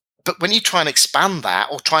 But when you try and expand that,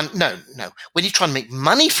 or when you try and make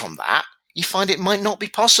money from that, you find it might not be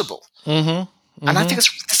possible. Mm-hmm. Mm-hmm. And I think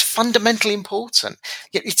that's fundamentally important.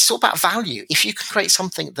 It's all about value. If you can create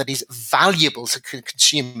something that is valuable to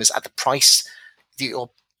consumers at the price that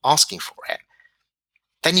you're asking for it,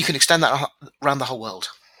 then you can extend that around the whole world.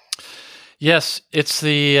 Yes, it's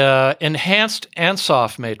the enhanced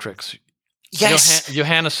Ansoff matrix. Yes.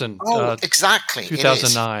 Johannesson. Exactly.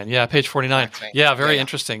 2009. Yeah, page 49. Exactly. Yeah, very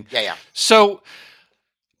interesting. Yeah. So,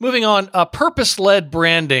 moving on, purpose-led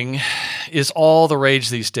branding is all the rage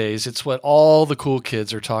these days. It's what all the cool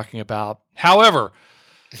kids are talking about. However,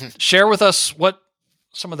 share with us what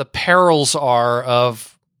some of the perils are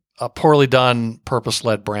of poorly done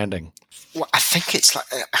purpose-led branding. Well, I think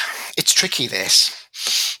it's tricky, this,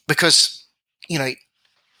 because,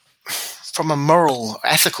 from a moral,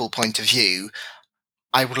 ethical point of view,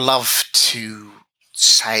 I would love to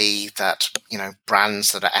say that,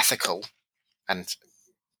 brands that are ethical and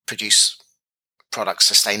produce products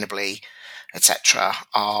sustainably, etc.,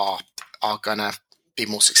 are going to be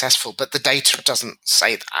more successful. But the data doesn't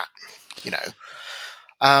say that,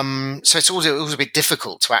 So it's always a bit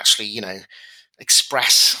difficult to actually,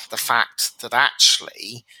 express the fact that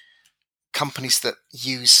actually companies that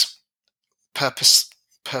use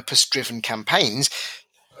purpose-driven campaigns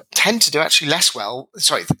tend to do actually less well.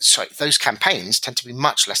 Those campaigns tend to be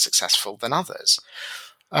much less successful than others.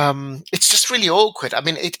 It's just really awkward. I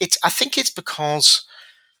mean, I think it's because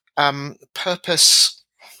purpose.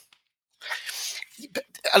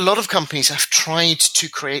 A lot of companies have tried to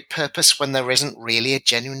create purpose when there isn't really a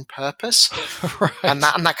genuine purpose, right. and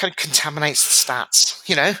that kind of contaminates the stats.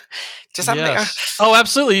 Does that make? Oh,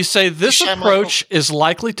 absolutely. You say this approach is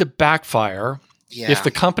likely to backfire if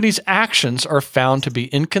the company's actions are found to be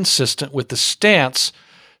inconsistent with the stance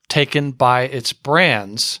taken by its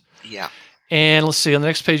brands. Yeah. And let's see, on the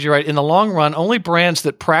next page, you write, in the long run, only brands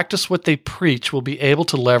that practice what they preach will be able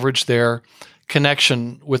to leverage their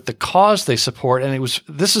connection with the cause they support. And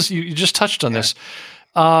you just touched on this.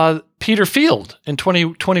 Peter Field in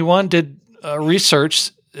 2021 did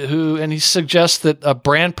research and he suggests that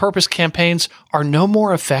brand purpose campaigns are no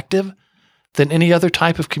more effective than any other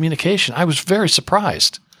type of communication. I was very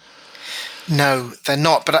surprised. No, they're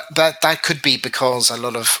not. But that could be because a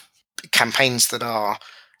lot of campaigns that are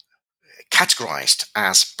categorized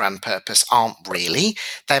as brand purpose aren't really.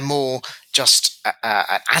 They're more just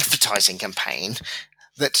an advertising campaign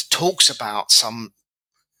that talks about some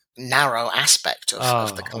narrow aspect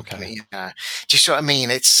of the company. Okay. Do you see what I mean?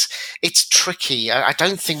 It's tricky. I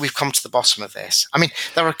don't think we've come to the bottom of this. I mean,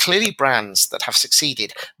 there are clearly brands that have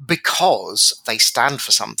succeeded because they stand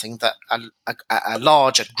for something that a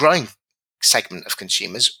large and growing segment of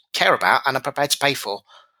consumers care about and are prepared to pay for.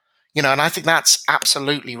 And I think that's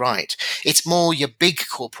absolutely right. It's more your big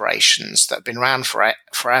corporations that have been around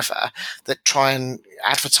forever that try and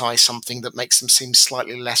advertise something that makes them seem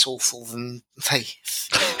slightly less awful than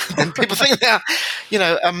people think they are.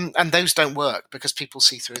 And those don't work because people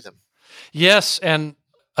see through them. Yes, and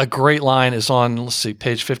a great line is on, let's see,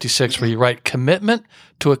 page 56, where you write, commitment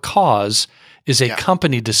to a cause is a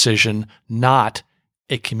company decision, not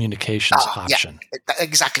a communications option. Yeah,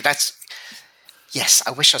 exactly. Yes,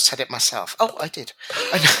 I wish I said it myself. Oh, I did.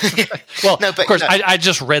 Well, no, but, of course, I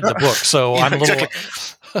just read the book, so I'm a little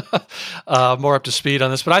more up to speed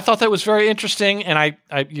on this. But I thought that was very interesting, and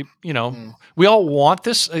we all want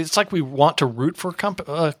this. It's like we want to root for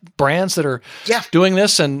brands that are doing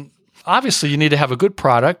this, and obviously you need to have a good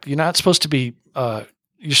product. You're not supposed to be you're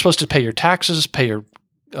supposed to pay your taxes, pay your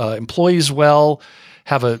employees well,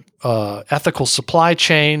 have a ethical supply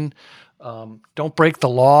chain. Don't break the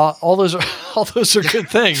law. All those are good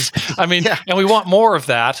things. I mean, and we want more of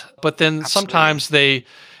that. But then sometimes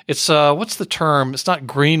it's what's the term? It's not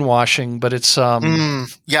greenwashing, but it's I know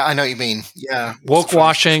what you mean. Yeah, woke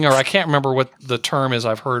washing, or I can't remember what the term is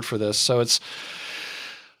I've heard for this. So it's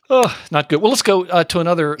not good. Well, let's go to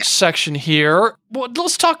another section here. Well,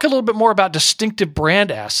 let's talk a little bit more about distinctive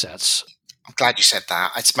brand assets. I'm glad you said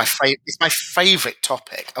that. It's my favorite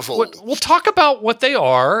topic of all. We'll talk about what they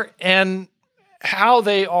are and how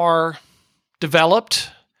they are developed,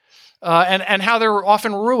 and how they're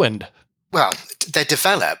often ruined. Well, they're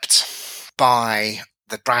developed by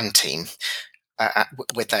the brand team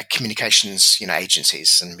with their communications,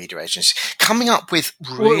 agencies and media agencies, coming up with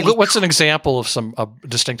really. What's an example of some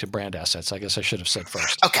distinctive brand assets? I guess I should have said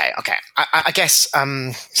first. Okay. I guess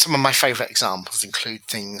some of my favorite examples include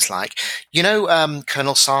things like,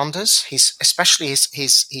 Colonel Sanders. Especially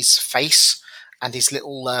his face and his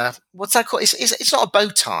little what's that called? It's not a bow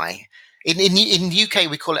tie. In the UK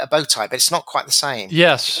we call it a bow tie, but it's not quite the same.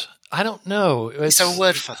 Yes. I don't know. Is there a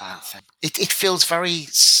word for that thing? It feels very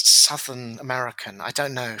Southern American. I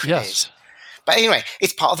don't know if it is. But anyway,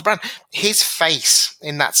 it's part of the brand. His face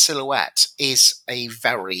in that silhouette is a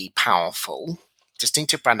very powerful,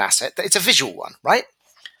 distinctive brand asset. It's a visual one, right?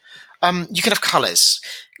 You can have colours.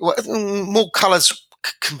 More colours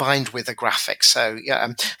combined with a graphic. So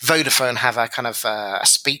Vodafone have a kind of a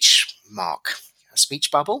speech mark, a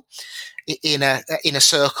speech bubble in a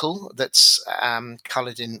circle that's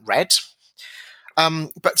coloured in red.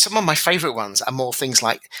 But some of my favourite ones are more things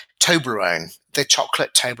like Toblerone, the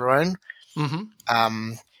chocolate Toblerone.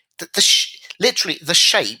 Mm-hmm. Literally the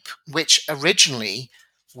shape, which originally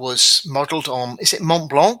was modelled on, is it Mont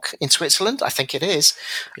Blanc in Switzerland? I think it is,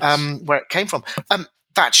 where it came from.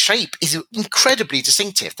 That shape is incredibly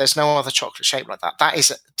distinctive. There's no other chocolate shape like that. That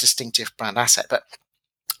is a distinctive brand asset.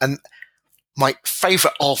 And my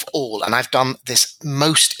favorite of all, and I've done this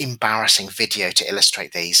most embarrassing video to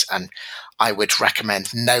illustrate these, and I would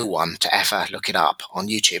recommend no one to ever look it up on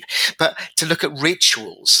YouTube, but to look at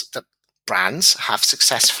rituals that brands have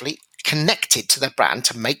successfully connected to their brand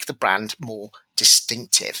to make the brand more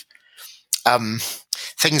distinctive.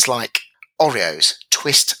 Things like Oreos,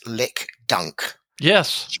 twist, lick, dunk.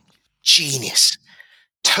 Yes. Genius.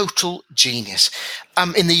 Total genius.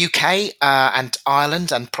 In the UK and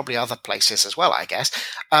Ireland and probably other places as well, I guess,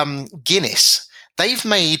 Guinness, they've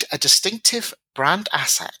made a distinctive brand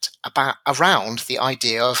asset around the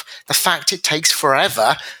idea of the fact it takes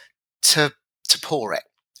forever to pour it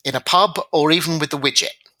in a pub or even with the widget,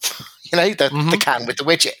 the can with the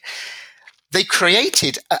widget. They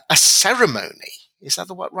created a ceremony, is that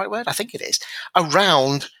the right word? I think it is,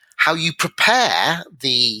 around how you prepare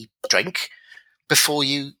the drink before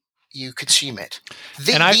you you consume it.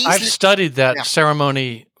 I've studied that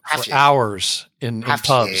ceremony for hours in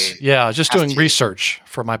pubs. Yeah, just doing research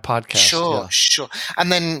for my podcast. Sure.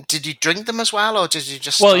 And then did you drink them as well, or did you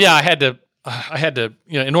just? Well, yeah, I had to,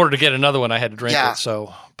 in order to get another one, I had to drink it.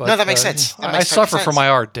 So, but no, that makes sense. I suffer for my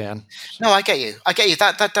art, Dan. No, I get you.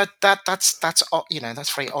 That's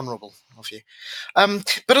very honourable of you.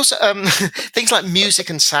 But also, things like music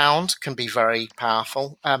and sound can be very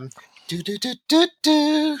powerful.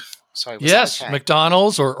 Sorry. Yes, okay?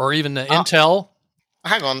 McDonald's or even the Intel.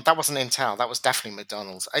 Hang on, that wasn't Intel. That was definitely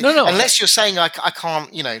McDonald's. No. Unless you're saying I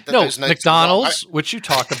can't, those notes McDonald's, which you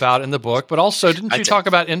talk about in the book, but also didn't you talk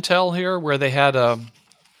about Intel here, where they had a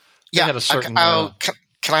certain.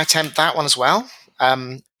 Can I attempt that one as well?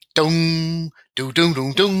 Dung, do, dung,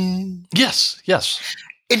 dung, dung. Yes.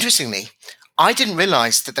 Interestingly, I didn't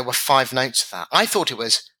realize that there were 5 notes of that. I thought it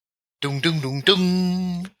was dung, dung, dung,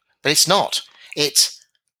 dung, but it's not. It's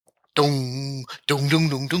dung, dung, dung,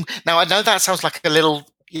 dung, dung. Now, I know that sounds like a little,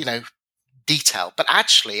 detail, but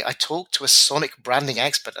actually I talked to a sonic branding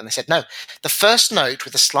expert and they said, no, the first note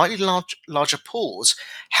with a slightly larger pause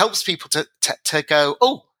helps people to go,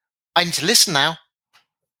 oh, I need to listen now.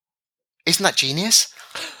 Isn't that genius?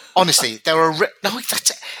 Honestly, there are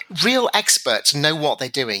real experts know what they're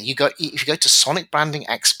doing. If you go to sonic branding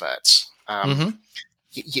experts,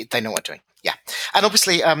 they know what they're doing. Yeah, and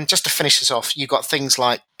obviously, just to finish this off, you got things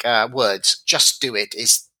like words. Just do it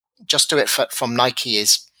from Nike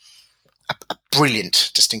is a brilliant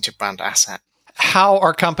distinctive brand asset. How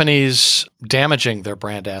are companies damaging their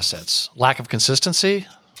brand assets? Lack of consistency?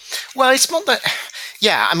 Well, it's not that.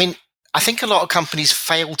 Yeah, I mean, I think a lot of companies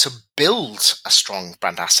fail to build a strong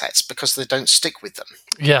brand assets because they don't stick with them.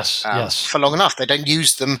 Yes. For long enough. They don't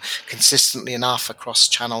use them consistently enough across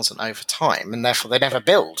channels and over time, and therefore they never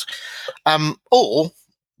build. Or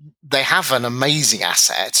they have an amazing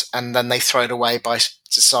asset and then they throw it away by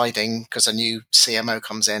deciding, because a new CMO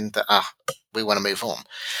comes in, that we want to move on.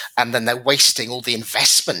 And then they're wasting all the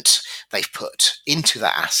investment they've put into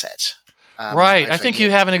that asset. Right. I think you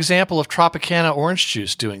have an example of Tropicana orange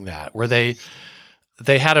juice doing that, where they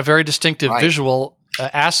had a very distinctive visual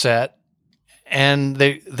asset, and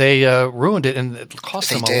they ruined it, and it cost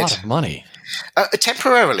them a lot of money.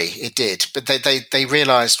 Temporarily, it did, but they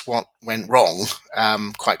realised what went wrong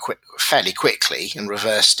fairly quickly, and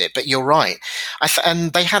reversed it. But you're right,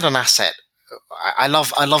 and they had an asset. I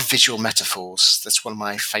love visual metaphors. That's one of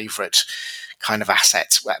my favourite kind of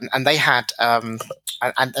assets, and they had and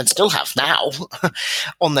still have now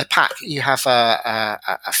on their pack. You have a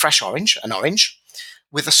fresh orange, an orange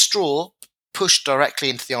with a straw pushed directly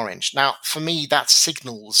into the orange. Now, for me, that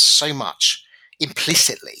signals so much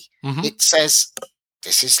implicitly. Mm-hmm. It says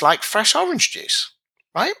this is like fresh orange juice,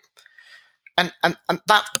 right? And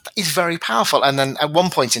that is very powerful. And then at one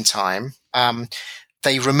point in time,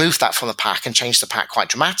 they removed that from the pack and changed the pack quite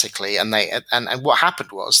dramatically. And what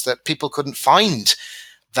happened was that people couldn't find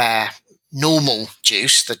their normal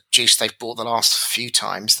juice, the juice they've bought the last few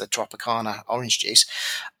times, the Tropicana orange juice,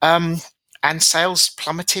 and sales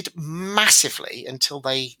plummeted massively until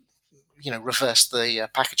they, reversed the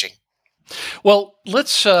packaging. Well,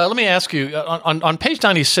 let me ask you, on page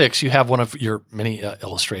 96, you have one of your many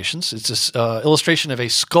illustrations. It's this illustration of a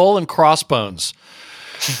skull and crossbones.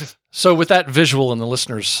 So with that visual in the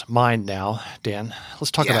listener's mind now, Dan, let's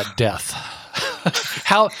talk about death.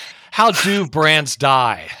 How do brands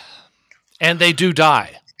die? And they do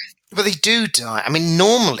die. Well, they do die. I mean,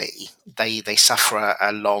 normally they suffer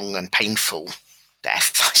a long and painful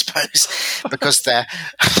death, I suppose, because they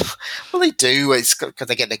do. It's because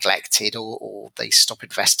they get neglected, or they stop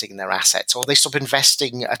investing in their assets, or they stop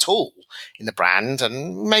investing at all in the brand.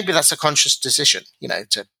 And maybe that's a conscious decision,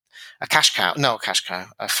 to a cash cow,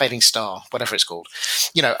 a fading star, whatever it's called,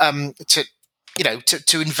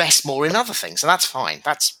 to invest more in other things. And that's fine.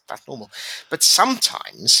 That's normal. But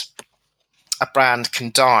sometimes a brand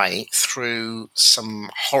can die through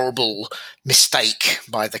some horrible mistake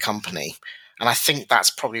by the company. And I think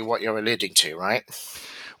that's probably what you're alluding to, right?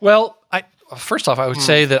 Well, first off, I would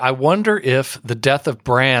say that I wonder if the death of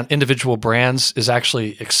individual brands is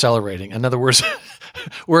actually accelerating. In other words,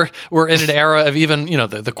 we're in an era of even,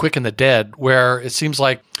 the quick and the dead, where it seems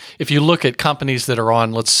like if you look at companies that are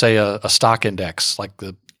on, let's say, a stock index like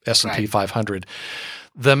the S&P 500,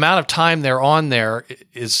 the amount of time they're on there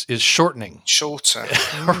is shortening. Shorter.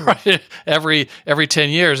 Right. Every 10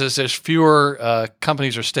 years, as there's fewer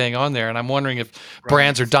companies are staying on there. And I'm wondering if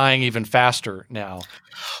brands are dying even faster now.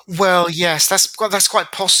 Well, yes, that's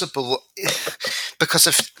quite possible because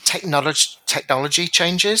of technology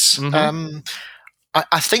changes. Mm-hmm.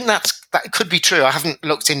 I think that could be true. I haven't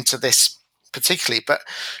looked into this particularly, but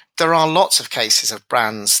there are lots of cases of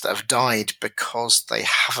brands that have died because they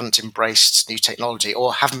haven't embraced new technology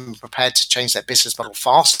or haven't been prepared to change their business model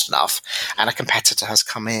fast enough, and a competitor has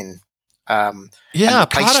come in.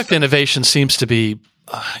 Product innovation seems to be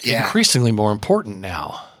increasingly more important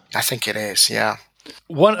now. I think it is, yeah.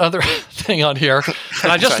 One other thing on here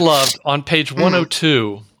that I just loved on page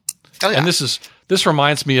 102, and this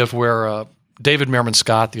reminds me of where David Meerman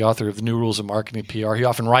Scott, the author of The New Rules of Marketing PR, he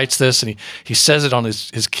often writes this, and he says it on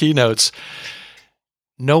his keynotes.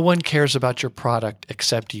 No one cares about your product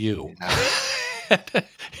except you. No.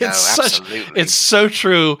 It's so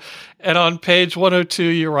true. And on page 102,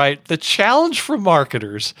 you write, the challenge for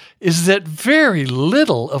marketers is that very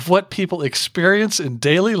little of what people experience in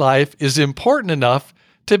daily life is important enough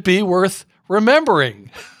to be worth remembering.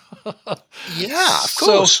 Yeah, of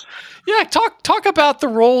course. So, talk about the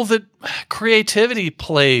role that creativity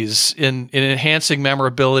plays in enhancing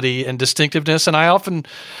memorability and distinctiveness. And I often,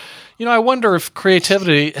 I wonder if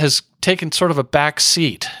creativity has taken sort of a back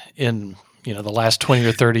seat in the last 20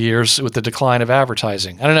 or 30 years with the decline of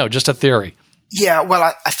advertising. I don't know, just a theory. Yeah,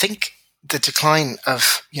 well, I think the decline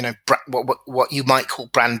of, what you might call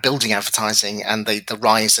brand building advertising and the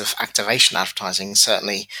rise of activation advertising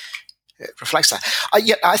certainly reflects that.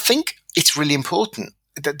 I think it's really important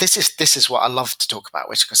that this is what I love to talk about,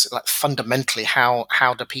 which is like fundamentally how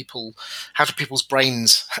do people's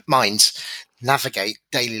minds navigate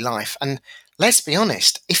daily life. And let's be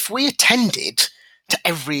honest, if we attended to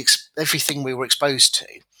everything we were exposed to,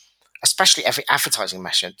 especially every advertising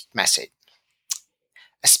message,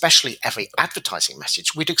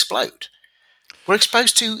 we'd explode. We're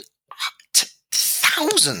exposed to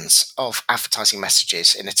thousands of advertising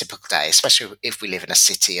messages in a typical day, especially if we live in a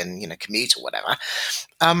city and commute or whatever.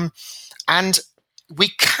 And we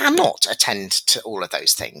cannot attend to all of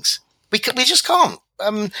those things. We just can't.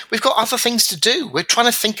 We've got other things to do. We're trying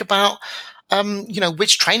to think about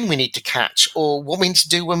which train we need to catch, or what we need to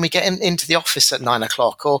do when we get into the office at 9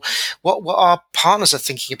 o'clock, or what our partners are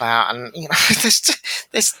thinking about. And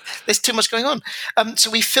there's too much going on. So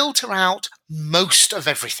we filter out most of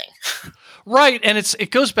everything. Right, and it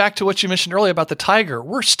goes back to what you mentioned earlier about the tiger.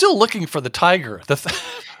 We're still looking for the tiger.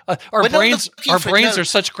 Our brains are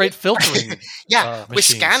such great filtering. Yeah, we're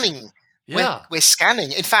scanning. Yeah, we're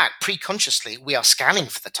scanning. In fact, pre-consciously, we are scanning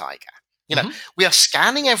for the tiger. We are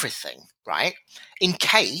scanning everything, right? In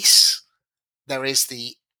case there is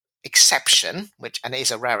the exception, and it is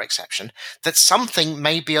a rare exception, that something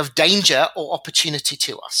may be of danger or opportunity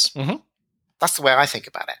to us. Mm-hmm. That's the way I think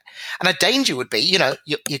about it. And a danger would be,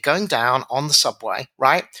 you're going down on the subway,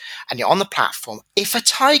 right? And you're on the platform. If a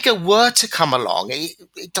tiger were to come along,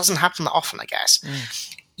 it doesn't happen that often, I guess.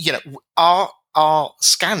 Our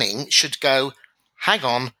scanning should go, hang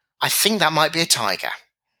on, I think that might be a tiger.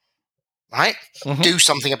 Right? Mm-hmm. Do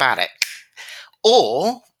something about it.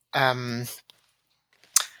 Or,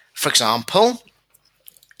 for example,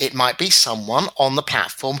 it might be someone on the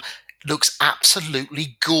platform looks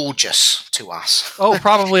absolutely gorgeous to us. Oh,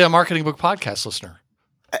 probably a Marketing Book Podcast listener.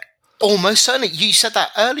 Almost certainly. You said that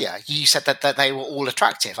earlier. You said that they were all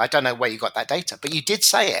attractive. I don't know where you got that data, but you did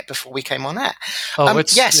say it before we came on air. Oh,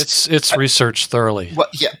 it's researched thoroughly. Well,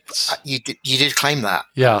 yeah, you did claim that.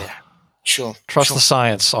 Yeah. Earlier. Sure. Trust the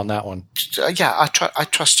science on that one. I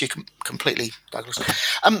trust you completely, Douglas.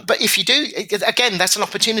 But if you do, again, that's an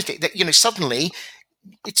opportunity that, suddenly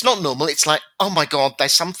it's not normal. It's like, oh my God,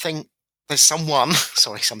 there's someone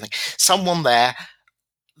there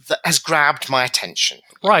that has grabbed my attention.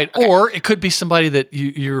 Right. Okay. Or it could be somebody that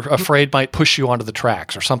you're afraid might push you onto the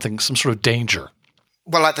tracks or something, some sort of danger.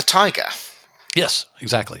 Well, like the tiger. Yes,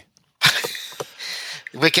 exactly.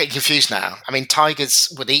 We're getting confused now. I mean,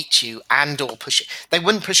 tigers would eat you and or push you. They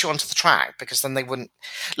wouldn't push you onto the track because then they wouldn't.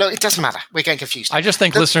 Look, it doesn't matter. We're getting confused now. I just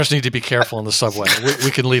think listeners need to be careful on the subway.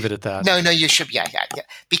 We can leave it at that. No, you should. Yeah.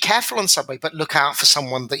 Be careful on the subway, but look out for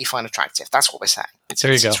someone that you find attractive. That's what we're saying.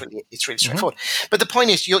 There you go. It's really straightforward. Mm-hmm. But the point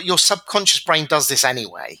is, your subconscious brain does this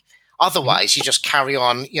anyway. Otherwise, you just carry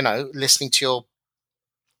on, listening to your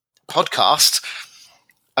podcast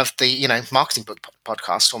of the Marketing Book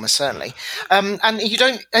Podcast, almost certainly, and you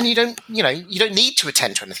don't need to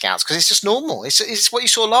attend to anything else because it's just normal. It's what you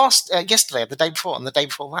saw yesterday, the day before, and the day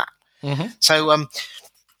before that. Mm-hmm. So,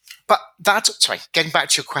 but getting back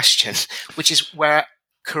to your question, which is where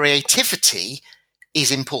creativity is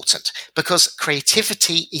important, because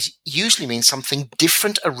creativity usually means something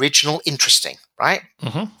different, original, interesting, right?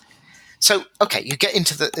 Mm-hmm. So, okay, you get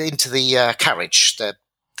into the carriage, the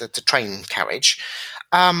train carriage.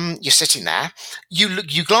 You're sitting there.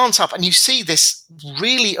 You glance up and you see this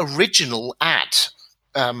really original ad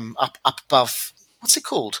up above. What's it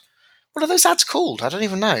called? what are those ads called? I don't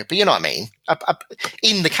even know, but you know what I mean.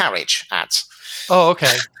 In the carriage ads. Oh,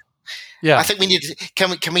 okay. Yeah. I think we need to,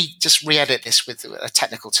 can we just re-edit this with a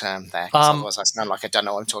technical term there? Otherwise I sound like I don't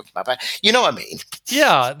know what I'm talking about. But you know what I mean?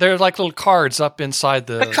 Yeah, they're like little cards up inside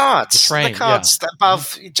the train. The cards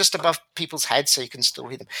above, just above people's heads, so you can still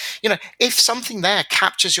read them. You know, if something there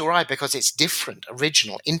captures your eye because it's different,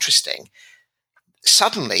 original, interesting,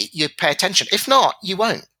 suddenly you pay attention. If not, you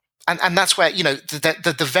won't. And that's where, you know,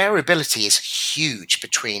 the variability is huge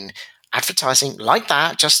between advertising like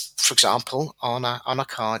that, just for example, on a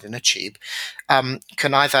card in a tube,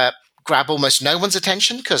 can either grab almost no one's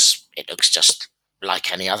attention because it looks just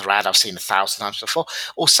like any other ad I've seen 1,000 times before,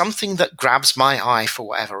 or something that grabs my eye for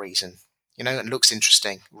whatever reason, you know, and looks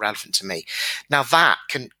interesting, relevant to me. Now that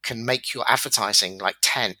can make your advertising like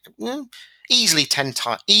easily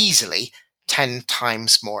 10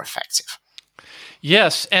 times more effective.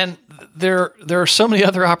 Yes, and there are so many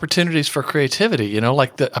other opportunities for creativity, you know,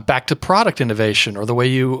 like back to product innovation or the way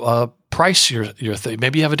you price your thing.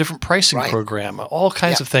 Maybe you have a different pricing program, all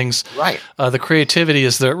kinds of things. Right. The creativity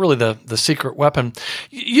is really the secret weapon.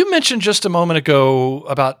 You mentioned just a moment ago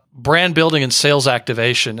about brand building and sales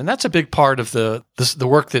activation, and that's a big part of the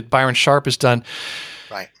work that Byron Sharp has done.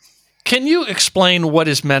 Right. Can you explain what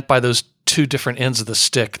is meant by those two different ends of the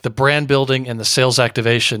stick, the brand building and the sales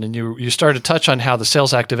activation? And you started to touch on how the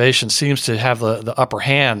sales activation seems to have the upper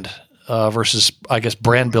hand versus, I guess,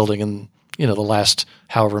 brand building in, you know, the last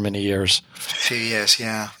however many years. A few years,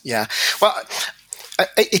 yeah. Well,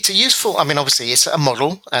 it's a useful, I mean, obviously it's a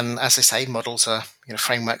model, and as I say, models are, you know,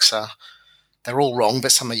 frameworks are, they're all wrong,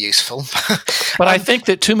 but some are useful. But I think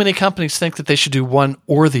that too many companies think that they should do one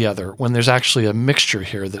or the other when there's actually a mixture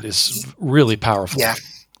here that is really powerful. Yeah.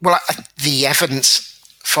 Well, the evidence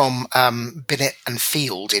from Binet and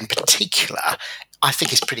Field in particular, I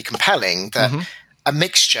think is pretty compelling that a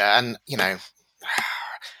mixture, and, you know,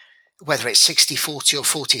 whether it's 60-40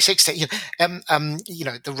 or 40-60, you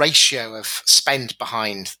know, the ratio of spend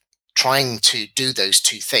behind trying to do those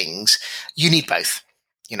two things, you need both.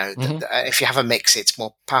 You know, if you have a mix, it's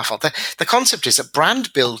more powerful. The concept is that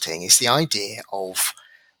brand building is the idea of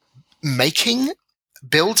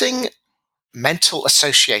building mental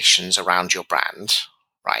associations around your brand,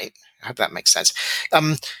 right? I hope that makes sense.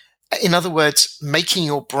 In other words, making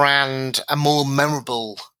your brand a more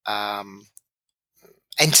memorable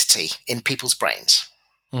entity in people's brains.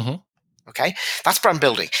 Okay? That's brand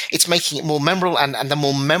building. It's making it more memorable, and the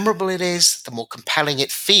more memorable it is, the more compelling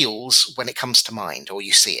it feels when it comes to mind or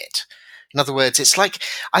you see it. In other words, it's like,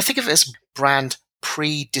 I think of it as brand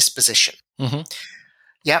predisposition.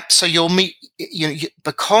 Yeah, so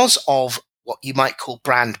because of what you might call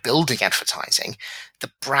brand building advertising,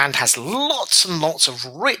 the brand has lots and lots of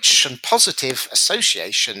rich and positive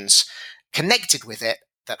associations connected with it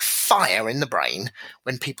that fire in the brain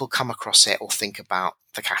when people come across it or think about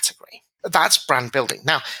the category. That's brand building.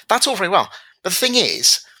 Now, that's all very well. But the thing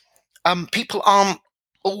is, people aren't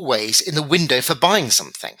always in the window for buying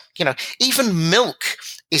something. You know, even milk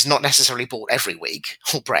is not necessarily bought every week,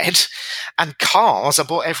 or bread, and cars are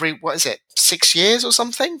bought every, 6 years or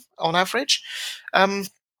something on average.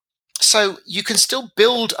 So you can still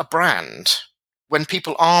build a brand when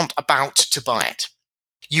people aren't about to buy it.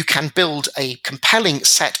 You can build a compelling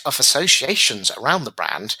set of associations around the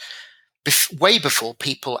brand way before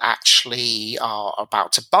people actually are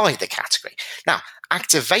about to buy the category. Now,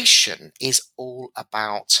 activation is all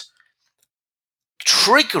about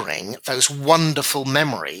triggering those wonderful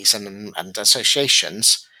memories and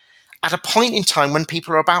associations at a point in time when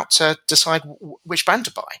people are about to decide which brand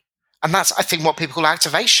to buy. And that's, I think, what people call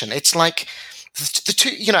activation. It's like the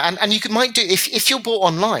two, you know, and you might do, if you're bought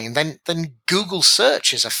online, then Google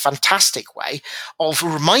search is a fantastic way of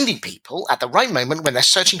reminding people at the right moment when they're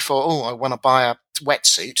searching for, I want to buy a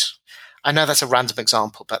wetsuit. I know that's a random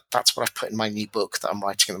example, but that's what I've put in my new book that I'm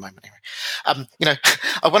writing at the moment. Anyway. You know,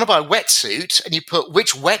 I want to buy a wetsuit, and you put,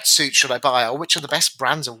 which wetsuit should I buy, or which are the best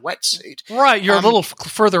brands of wetsuit? Right, you're a little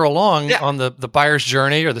further along on the buyer's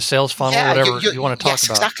journey or the sales funnel, whatever you want to talk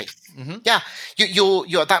about. Exactly. Yeah,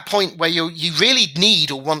 you're at that point where you really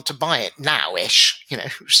need or want to buy it now-ish, you know,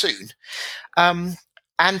 soon.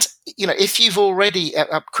 And, you know, if you've already,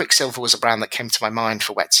 Quicksilver was a brand that came to my mind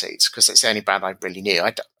for wetsuits because it's the only brand I really knew.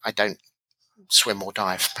 I don't swim or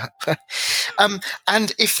dive. And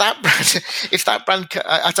if that brand,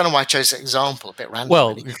 I don't know why I chose that example, a bit random.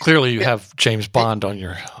 Well, clearly you have James Bond on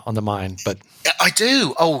the mind, but I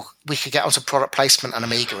do. Oh, we could get onto product placement and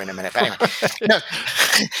Amiga in a minute. But anyway, no,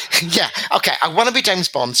 yeah, okay. I want to be James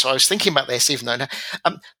Bond, so I was thinking about this, even though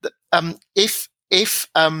if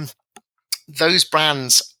those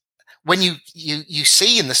brands when you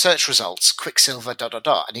see in the search results Quicksilver ...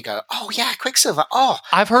 and you go, oh yeah, Quicksilver. Oh,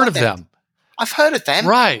 I've heard of them. I've heard of them.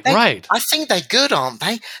 Right. I think they're good, aren't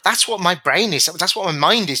they? That's what my brain is. That's what my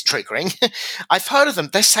mind is triggering. I've heard of them.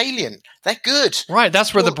 They're salient. They're good. Right.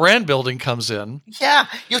 That's where the brand building comes in. Yeah.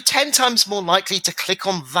 You're 10 times more likely to click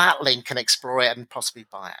on that link and explore it and possibly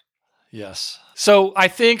buy it. Yes. So I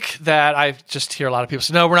think that I just hear a lot of people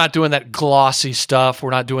say, no, we're not doing that glossy stuff.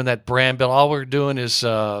 We're not doing that brand build. All we're doing is,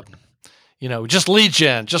 just lead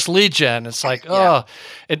gen. It's like,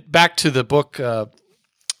 back to the book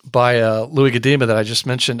by Louis Gadima that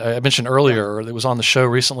I mentioned earlier, or that was on the show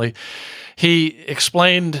recently. He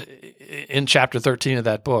explained in chapter 13 of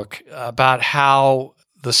that book about how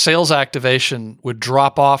the sales activation would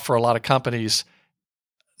drop off for a lot of companies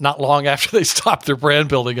not long after they stopped their brand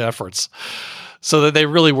building efforts, so that they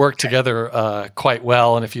really work together quite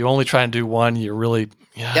well. And if you only try and do one, you're really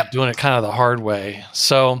doing it kind of the hard way.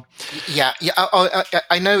 So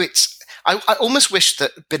I know it's. I almost wish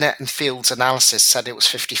that Binet and Field's analysis said it was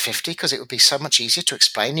 50-50, because it would be so much easier to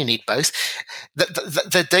explain. You need both.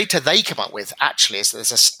 The data they come up with actually is that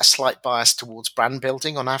there's a slight bias towards brand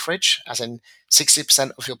building on average, as in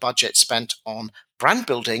 60% of your budget spent on brand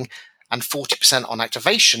building and 40% on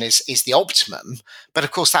activation is the optimum. But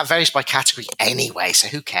of course, that varies by category anyway, so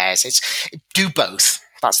who cares? Do both.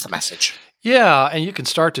 That's the message. Yeah, and you can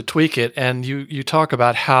start to tweak it, and you talk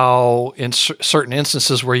about how in certain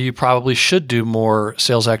instances where you probably should do more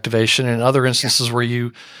sales activation, and other instances where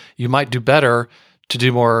you might do better to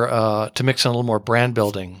do more to mix in a little more brand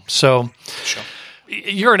building. So, sure.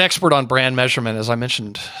 You're an expert on brand measurement, as I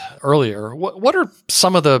mentioned earlier. What are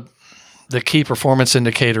some of the key performance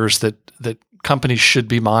indicators that companies should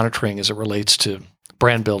be monitoring as it relates to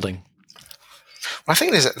brand building? Well, I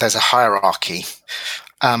think there's a hierarchy.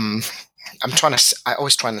 I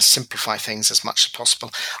always trying to simplify things as much as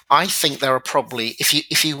possible. I think there are probably,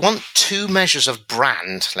 if you want two measures of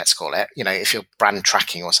brand, let's call it, if you're brand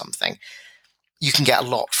tracking or something, you can get a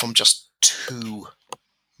lot from just two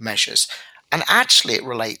measures. And actually it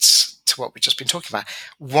relates to what we've just been talking about.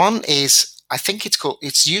 One is, I think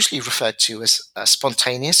it's usually referred to as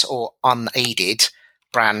spontaneous or unaided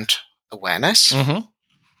brand awareness. Mm-hmm.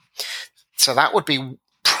 So that would be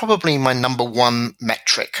probably my number one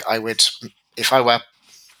metric. If I were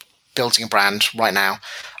building a brand right now,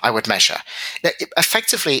 I would measure. Now,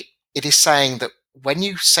 effectively, it is saying that when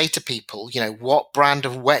you say to people, what brand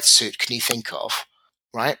of wetsuit can you think of,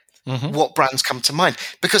 right? Mm-hmm. What brands come to mind?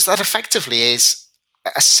 Because that effectively is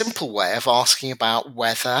a simple way of asking about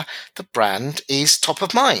whether the brand is top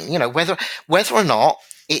of mind. Whether or not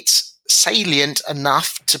it's salient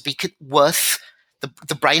enough to be worth.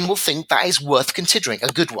 The brain will think that is worth considering,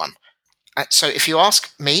 a good one. So if you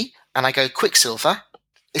ask me and I go Quicksilver,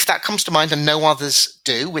 if that comes to mind and no others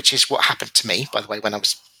do, which is what happened to me, by the way, when I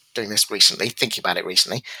was doing this recently, thinking about it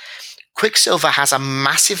recently, Quicksilver has a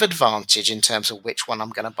massive advantage in terms of which one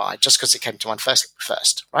I'm going to buy, just because it came to mind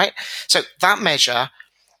first, right? So that measure,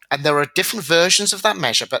 and there are different versions of that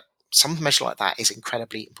measure, but some measure like that is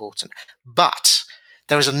incredibly important. But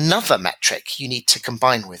there is another metric you need to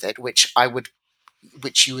combine with it, which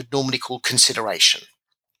you would normally call consideration.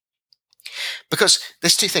 Because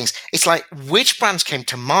there's two things. It's like, which brands came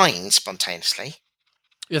to mind spontaneously?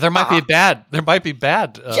 Yeah, there might be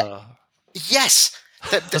bad. Yes.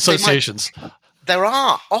 Associations. There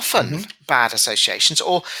are often bad associations,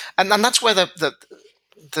 and that's where the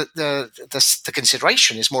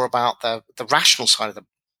consideration is more about the rational side of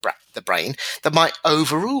the brain that might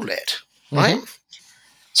overrule it, right? Mm-hmm.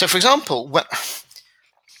 So, for example,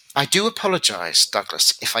 I do apologize,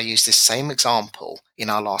 Douglas, if I use this same example in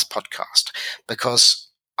our last podcast, because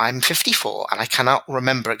I'm 54 and I cannot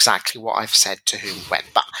remember exactly what I've said to whom when.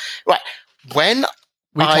 But right, when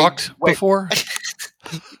we talked before.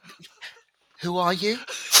 Who are you?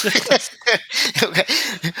 Okay.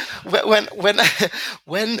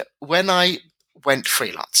 When I went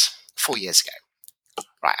freelance 4 years ago,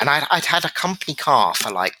 right, and I'd had a company car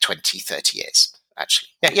for like 20, 30 years, actually.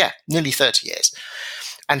 Yeah, nearly 30 years.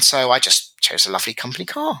 And so I just chose a lovely company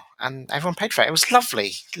car and everyone paid for it. It was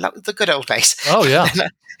lovely. The good old days. Oh, yeah.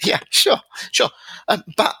 Yeah, sure.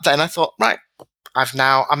 But then I thought, right, I'm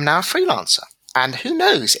now a freelancer. And who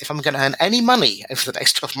knows if I'm going to earn any money over the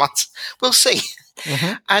next 12 months. We'll see.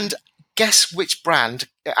 Mm-hmm. And guess which brand,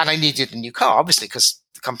 and I needed a new car, obviously, because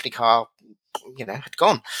the company car, had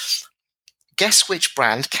gone. Guess which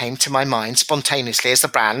brand came to my mind spontaneously as the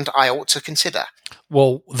brand I ought to consider?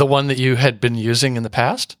 Well, the one that you had been using in the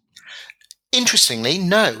past? Interestingly,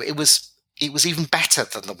 no. It was even better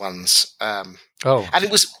than the ones. And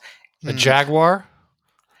it was a Jaguar?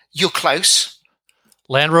 You're close.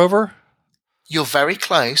 Land Rover? You're very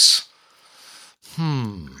close.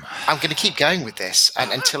 I'm going to keep going with this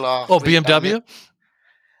until our... BMW?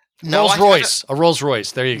 No, Rolls-Royce. A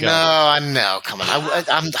Rolls-Royce. There you go. No, come on.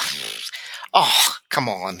 I'm... Oh, come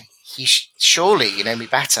on. Surely you know me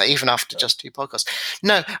better, even after just 2 podcasts.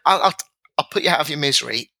 No, I'll put you out of your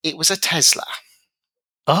misery. It was a Tesla.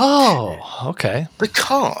 Oh, okay.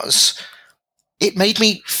 Because it made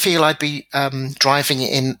me feel I'd be driving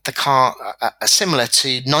in the car similar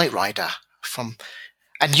to Knight Rider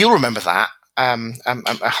and you'll remember that.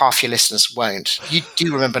 Half your listeners won't. You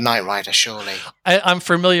do remember Knight Rider, surely? I'm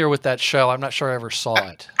familiar with that show. I'm not sure I ever saw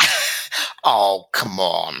it. Oh, come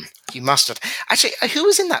on. You must have. Actually, who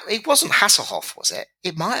was in that? It wasn't Hasselhoff, was it?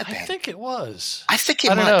 It might have been. I think it was. I think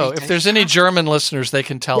it I don't might know. be. If there's any German listeners, they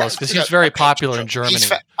can tell us, because he's very popular in Germany.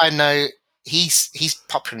 I know he's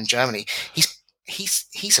popular in Germany.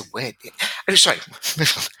 He's a weird... Sorry.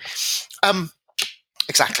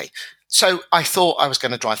 Exactly. So I thought I was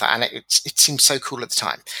going to drive that, and it seemed so cool at the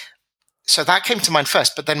time. So that came to mind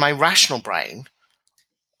first, but then my rational brain,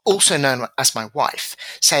 also known as my wife,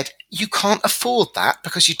 said, you can't afford that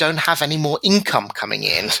because you don't have any more income coming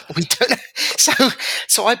in. We don't.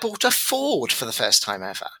 So I bought a Ford for the first time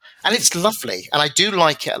ever. And it's lovely. And I do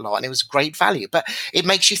like it a lot. And it was great value. But it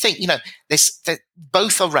makes you think,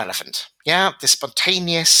 both are relevant. Yeah. The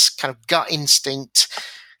spontaneous kind of gut instinct,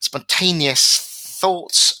 spontaneous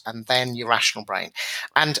thoughts, and then your rational brain.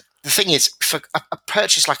 And the thing is, for a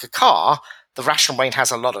purchase like a car, the rational brain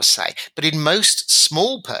has a lot of say. But in most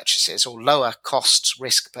small purchases or lower cost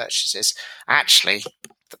risk purchases, actually,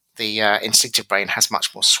 the instinctive brain has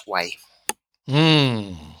much more sway.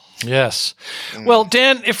 Yes. Well,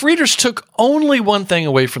 Dan, if readers took only one thing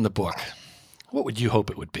away from the book, what would you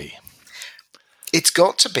hope it would be? It's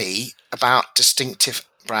got to be about distinctive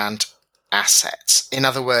brand assets. In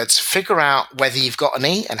other words, figure out whether you've got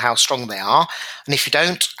any and how strong they are. And if you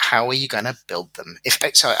don't, how are you going to build them?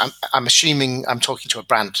 So I'm assuming I'm talking to a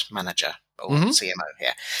brand manager or CMO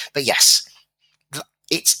here. But yes,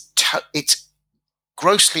 it's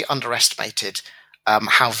grossly underestimated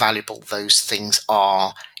how valuable those things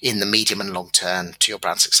are in the medium and long term to your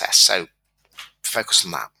brand success. So focus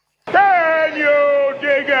on that. Can you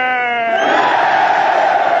dig it?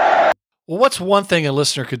 Well, what's one thing a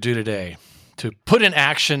listener could do today to put in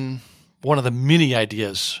action one of the many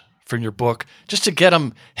ideas from your book, just to get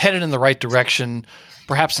them headed in the right direction,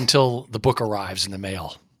 perhaps until the book arrives in the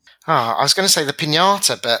mail? I was going to say the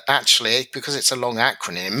piñata, but actually, because it's a long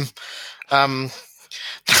acronym,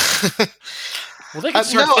 well, they could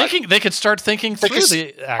start thinking. They could start thinking through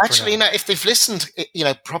the acronym. Actually, if they've listened,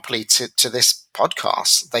 properly to this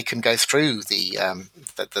podcast, they can go through the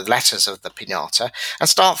letters of the piñata and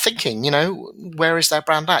start thinking. Where is their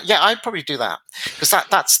brand at? Yeah, I'd probably do that, because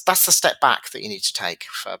that's the step back that you need to take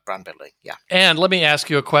for brand building. Yeah. And let me ask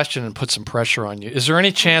you a question and put some pressure on you. Is there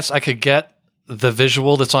any chance I could get the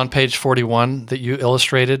visual that's on page 41 that you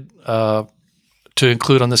illustrated to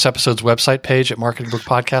include on this episode's website page at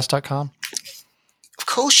marketingbookpodcast.com? Of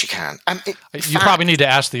course you can. You probably need to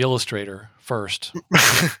ask the illustrator first.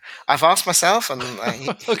 I've asked myself, and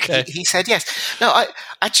okay. he said yes. No,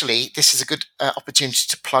 this is a good opportunity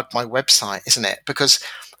to plug my website, isn't it? Because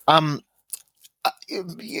I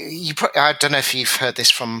don't know if you've heard this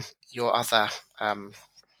from your other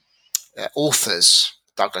authors,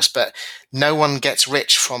 Douglas, but no one gets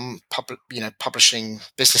rich from publishing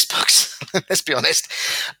business books. Let's be honest.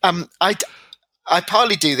 I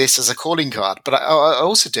partly do this as a calling card, but I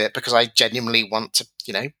also do it because I genuinely want to,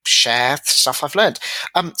 share stuff I've learned.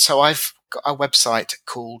 So I've got a website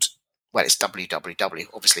called, it's www,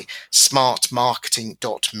 obviously,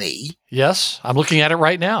 smartmarketing.me. Yes, I'm looking at it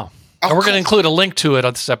right now. And we're going to include a link to it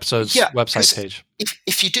on this episode's website page.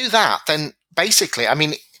 If you do that, then basically, I'm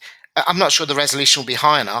not sure the resolution will be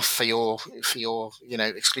high enough for your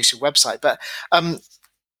exclusive website, but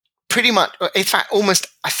pretty much, in fact, almost,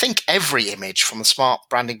 I think every image from the Smart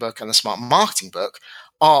Branding book and the Smart Marketing book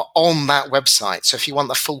are on that website. So if you want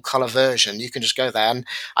the full color version, you can just go there. And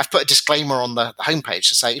I've put a disclaimer on the homepage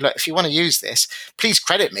to say, look, if you want to use this, please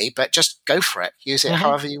credit me, but just go for it. Use it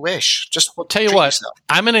however you wish. Just tell you what, yourself.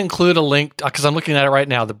 I'm going to include a link because I'm looking at it right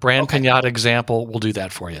now. The brand piñata example will do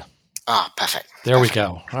that for you. Perfect. There we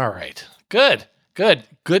go. All right. Good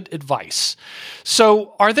advice.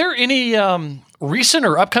 So are there any recent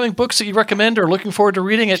or upcoming books that you recommend or looking forward to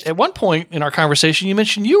reading? At one point in our conversation, you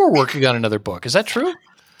mentioned you were working on another book. Is that true?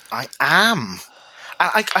 I am.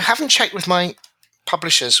 I haven't checked with my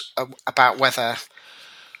publishers about whether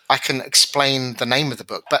I can explain the name of the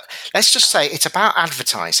book, but let's just say it's about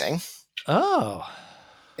advertising. Oh.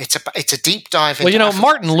 It's a deep dive. Well,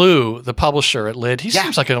 Martin Liu, the publisher at Lid, he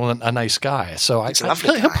seems like a nice guy. So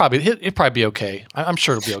he'll probably be okay. I'm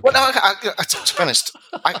sure it'll be okay. Well, to be honest,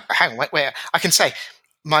 hang on, wait. I can say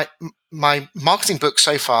my marketing book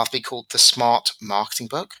so far has been called the Smart Marketing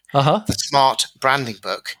Book, the Smart Branding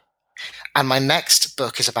Book, and my next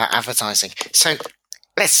book is about advertising. So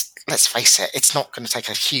let's face it, it's not going to take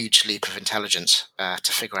a huge leap of intelligence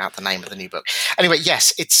to figure out the name of the new book. Anyway,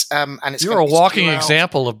 yes, it's and it's. You're a walking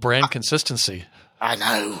example of brand consistency. I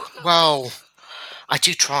know. Well, I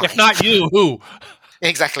do try. If not you, who?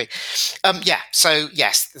 Exactly. So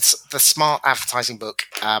yes, the Smart Advertising Book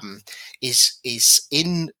is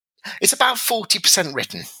in. It's about 40%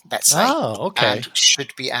 written. Let's say. Oh, okay. And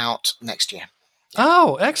should be out next year.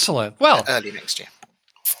 Oh, excellent. Well, early next year.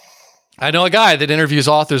 I know a guy that interviews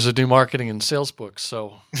authors of new marketing and sales books,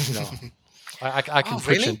 so I can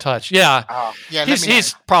put you in touch. Yeah,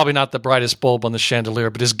 he's probably not the brightest bulb on the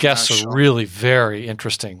chandelier, but his guests are really very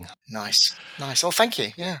interesting. Nice. Well, thank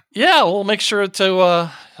you. Yeah. We'll make sure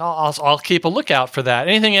to. I'll keep a lookout for that.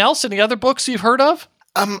 Anything else? Any other books you've heard of?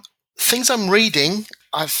 Things I'm reading.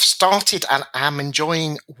 I've started and am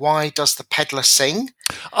enjoying Why Does the Peddler Sing?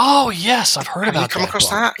 Oh, yes. I've heard about that. Have you come across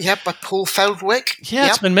that? Yeah, by Paul Feldwick. Yeah,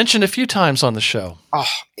 it's been mentioned a few times on the show. Oh,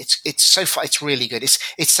 it's so far. It's really good.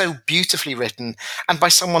 It's so beautifully written and by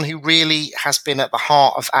someone who really has been at the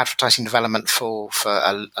heart of advertising development for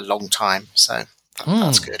a long time. So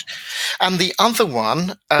that's good. And the other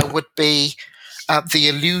one would be The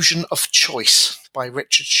Illusion of Choice by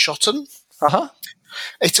Richard Shotton.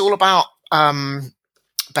 It's all about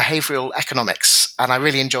behavioral economics, and I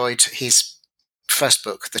really enjoyed his first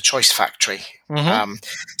book, The Choice Factory.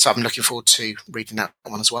 So I'm looking forward to reading that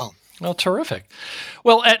one as well. Well, terrific.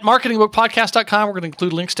 Well, at marketingbookpodcast.com, we're going to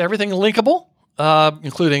include links to everything linkable,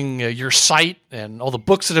 including your site and all the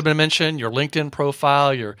books that have been mentioned, your LinkedIn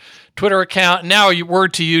profile, your Twitter account. Now, a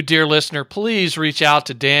word to you, dear listener, please reach out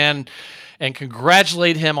to Dan and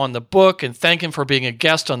congratulate him on the book and thank him for being a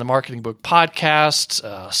guest on the Marketing Book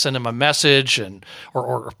Podcast. Send him a message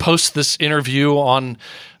or post this interview on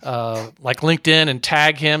like LinkedIn and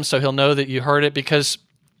tag him so he'll know that you heard it, because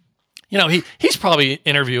he's probably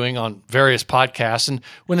interviewing on various podcasts, and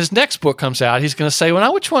when his next book comes out, he's going to say, well,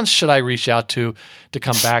 now which ones should I reach out to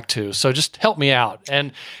come back to? So just help me out.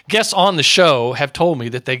 And guests on the show have told me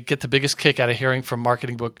that they get the biggest kick out of hearing from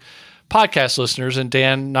Marketing Book Podcast listeners, and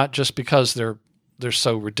Dan, not just because they're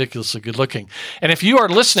so ridiculously good looking. And if you are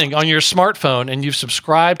listening on your smartphone and you've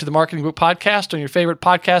subscribed to the Marketing Book Podcast on your favorite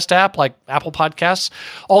podcast app like Apple Podcasts,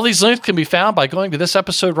 all these links can be found by going to this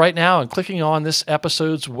episode right now and clicking on this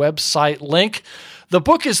episode's website link. The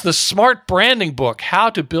book is The Smart Branding Book, How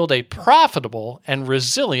to Build a Profitable and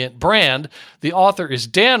Resilient Brand. The author is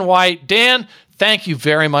Dan White. Dan, thank you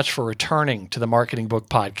very much for returning to the Marketing Book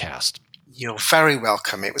Podcast. You're very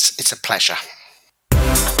welcome. It's a pleasure.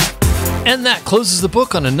 And that closes the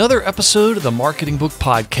book on another episode of the Marketing Book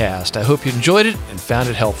Podcast. I hope you enjoyed it and found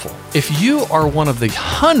it helpful. If you are one of the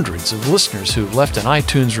hundreds of listeners who've left an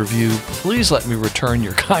iTunes review, please let me return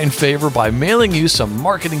your kind favor by mailing you some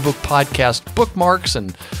Marketing Book Podcast bookmarks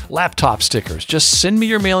and laptop stickers. Just send me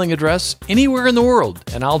your mailing address anywhere in the world,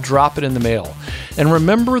 and I'll drop it in the mail. And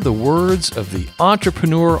remember the words of the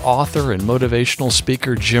entrepreneur, author, and motivational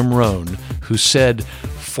speaker Jim Rohn, who said,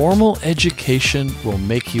 "Formal education will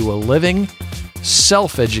make you a living.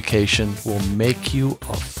 Self-education will make you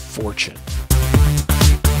a fortune."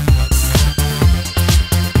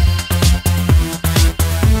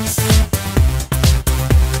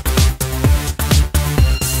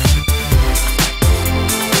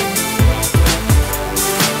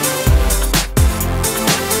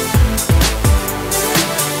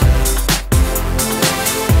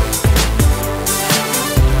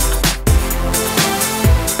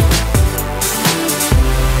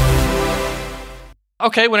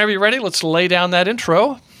 Okay, whenever you're ready, let's lay down that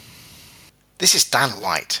intro. This is Dan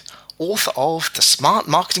White, author of The Smart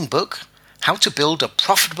Marketing Book, How to Build a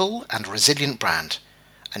Profitable and Resilient Brand.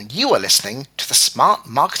 And you are listening to the Smart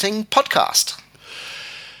Marketing Podcast.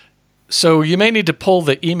 So you may need to pull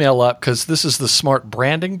the email up because this is the Smart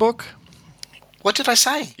Branding Book. What did I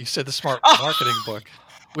say? You said the Smart Marketing Book,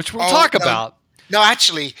 which we'll talk about. No,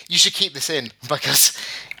 actually, you should keep this in because,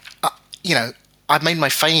 I've made my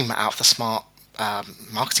fame out of the Smart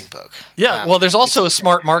Marketing Book. Yeah, well, there's also a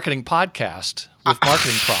Smart Marketing Podcast with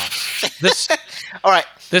marketing props. All right.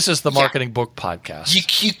 This is the Marketing Book Podcast.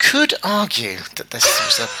 You could argue that this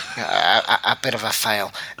was a bit of a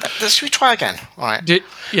fail. Should we try again? All right.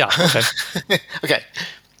 Okay. Okay.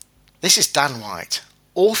 This is Dan White,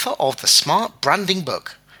 author of The Smart Branding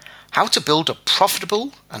Book, How to Build a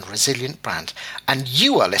Profitable and Resilient Brand. And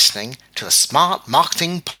you are listening to the Smart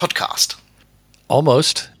Marketing Podcast.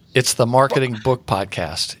 Almost. It's the Marketing Book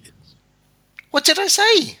Podcast. What did I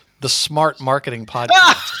say? The Smart Marketing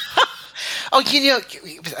Podcast. Oh, you can.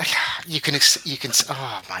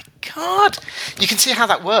 Oh my God! You can see how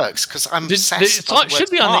that works because I'm obsessed. It should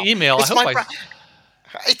be on the email. It's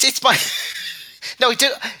my. No, I do,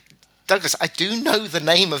 Douglas. I do know the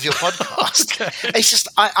name of your podcast. Okay. It's just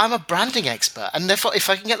I'm a branding expert, and therefore, if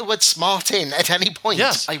I can get the word "smart" in at any point,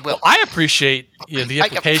 yes, I will. Well, I appreciate the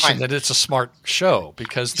implication that it's a smart show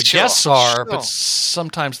because the guests are, but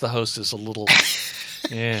sometimes the host is a little.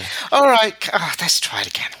 Yeah. All right. Let's try it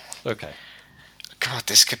again. Okay. God,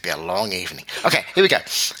 this could be a long evening. Okay, here we go.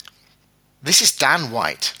 This is Dan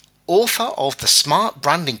White, author of the Smart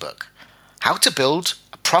Branding Book, How to Build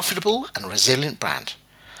a Profitable and Resilient Brand.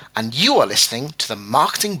 And you are listening to the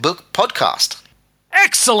Marketing Book Podcast.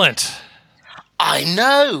 Excellent! I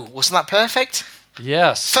know! Wasn't that perfect?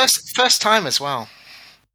 Yes. First time as well.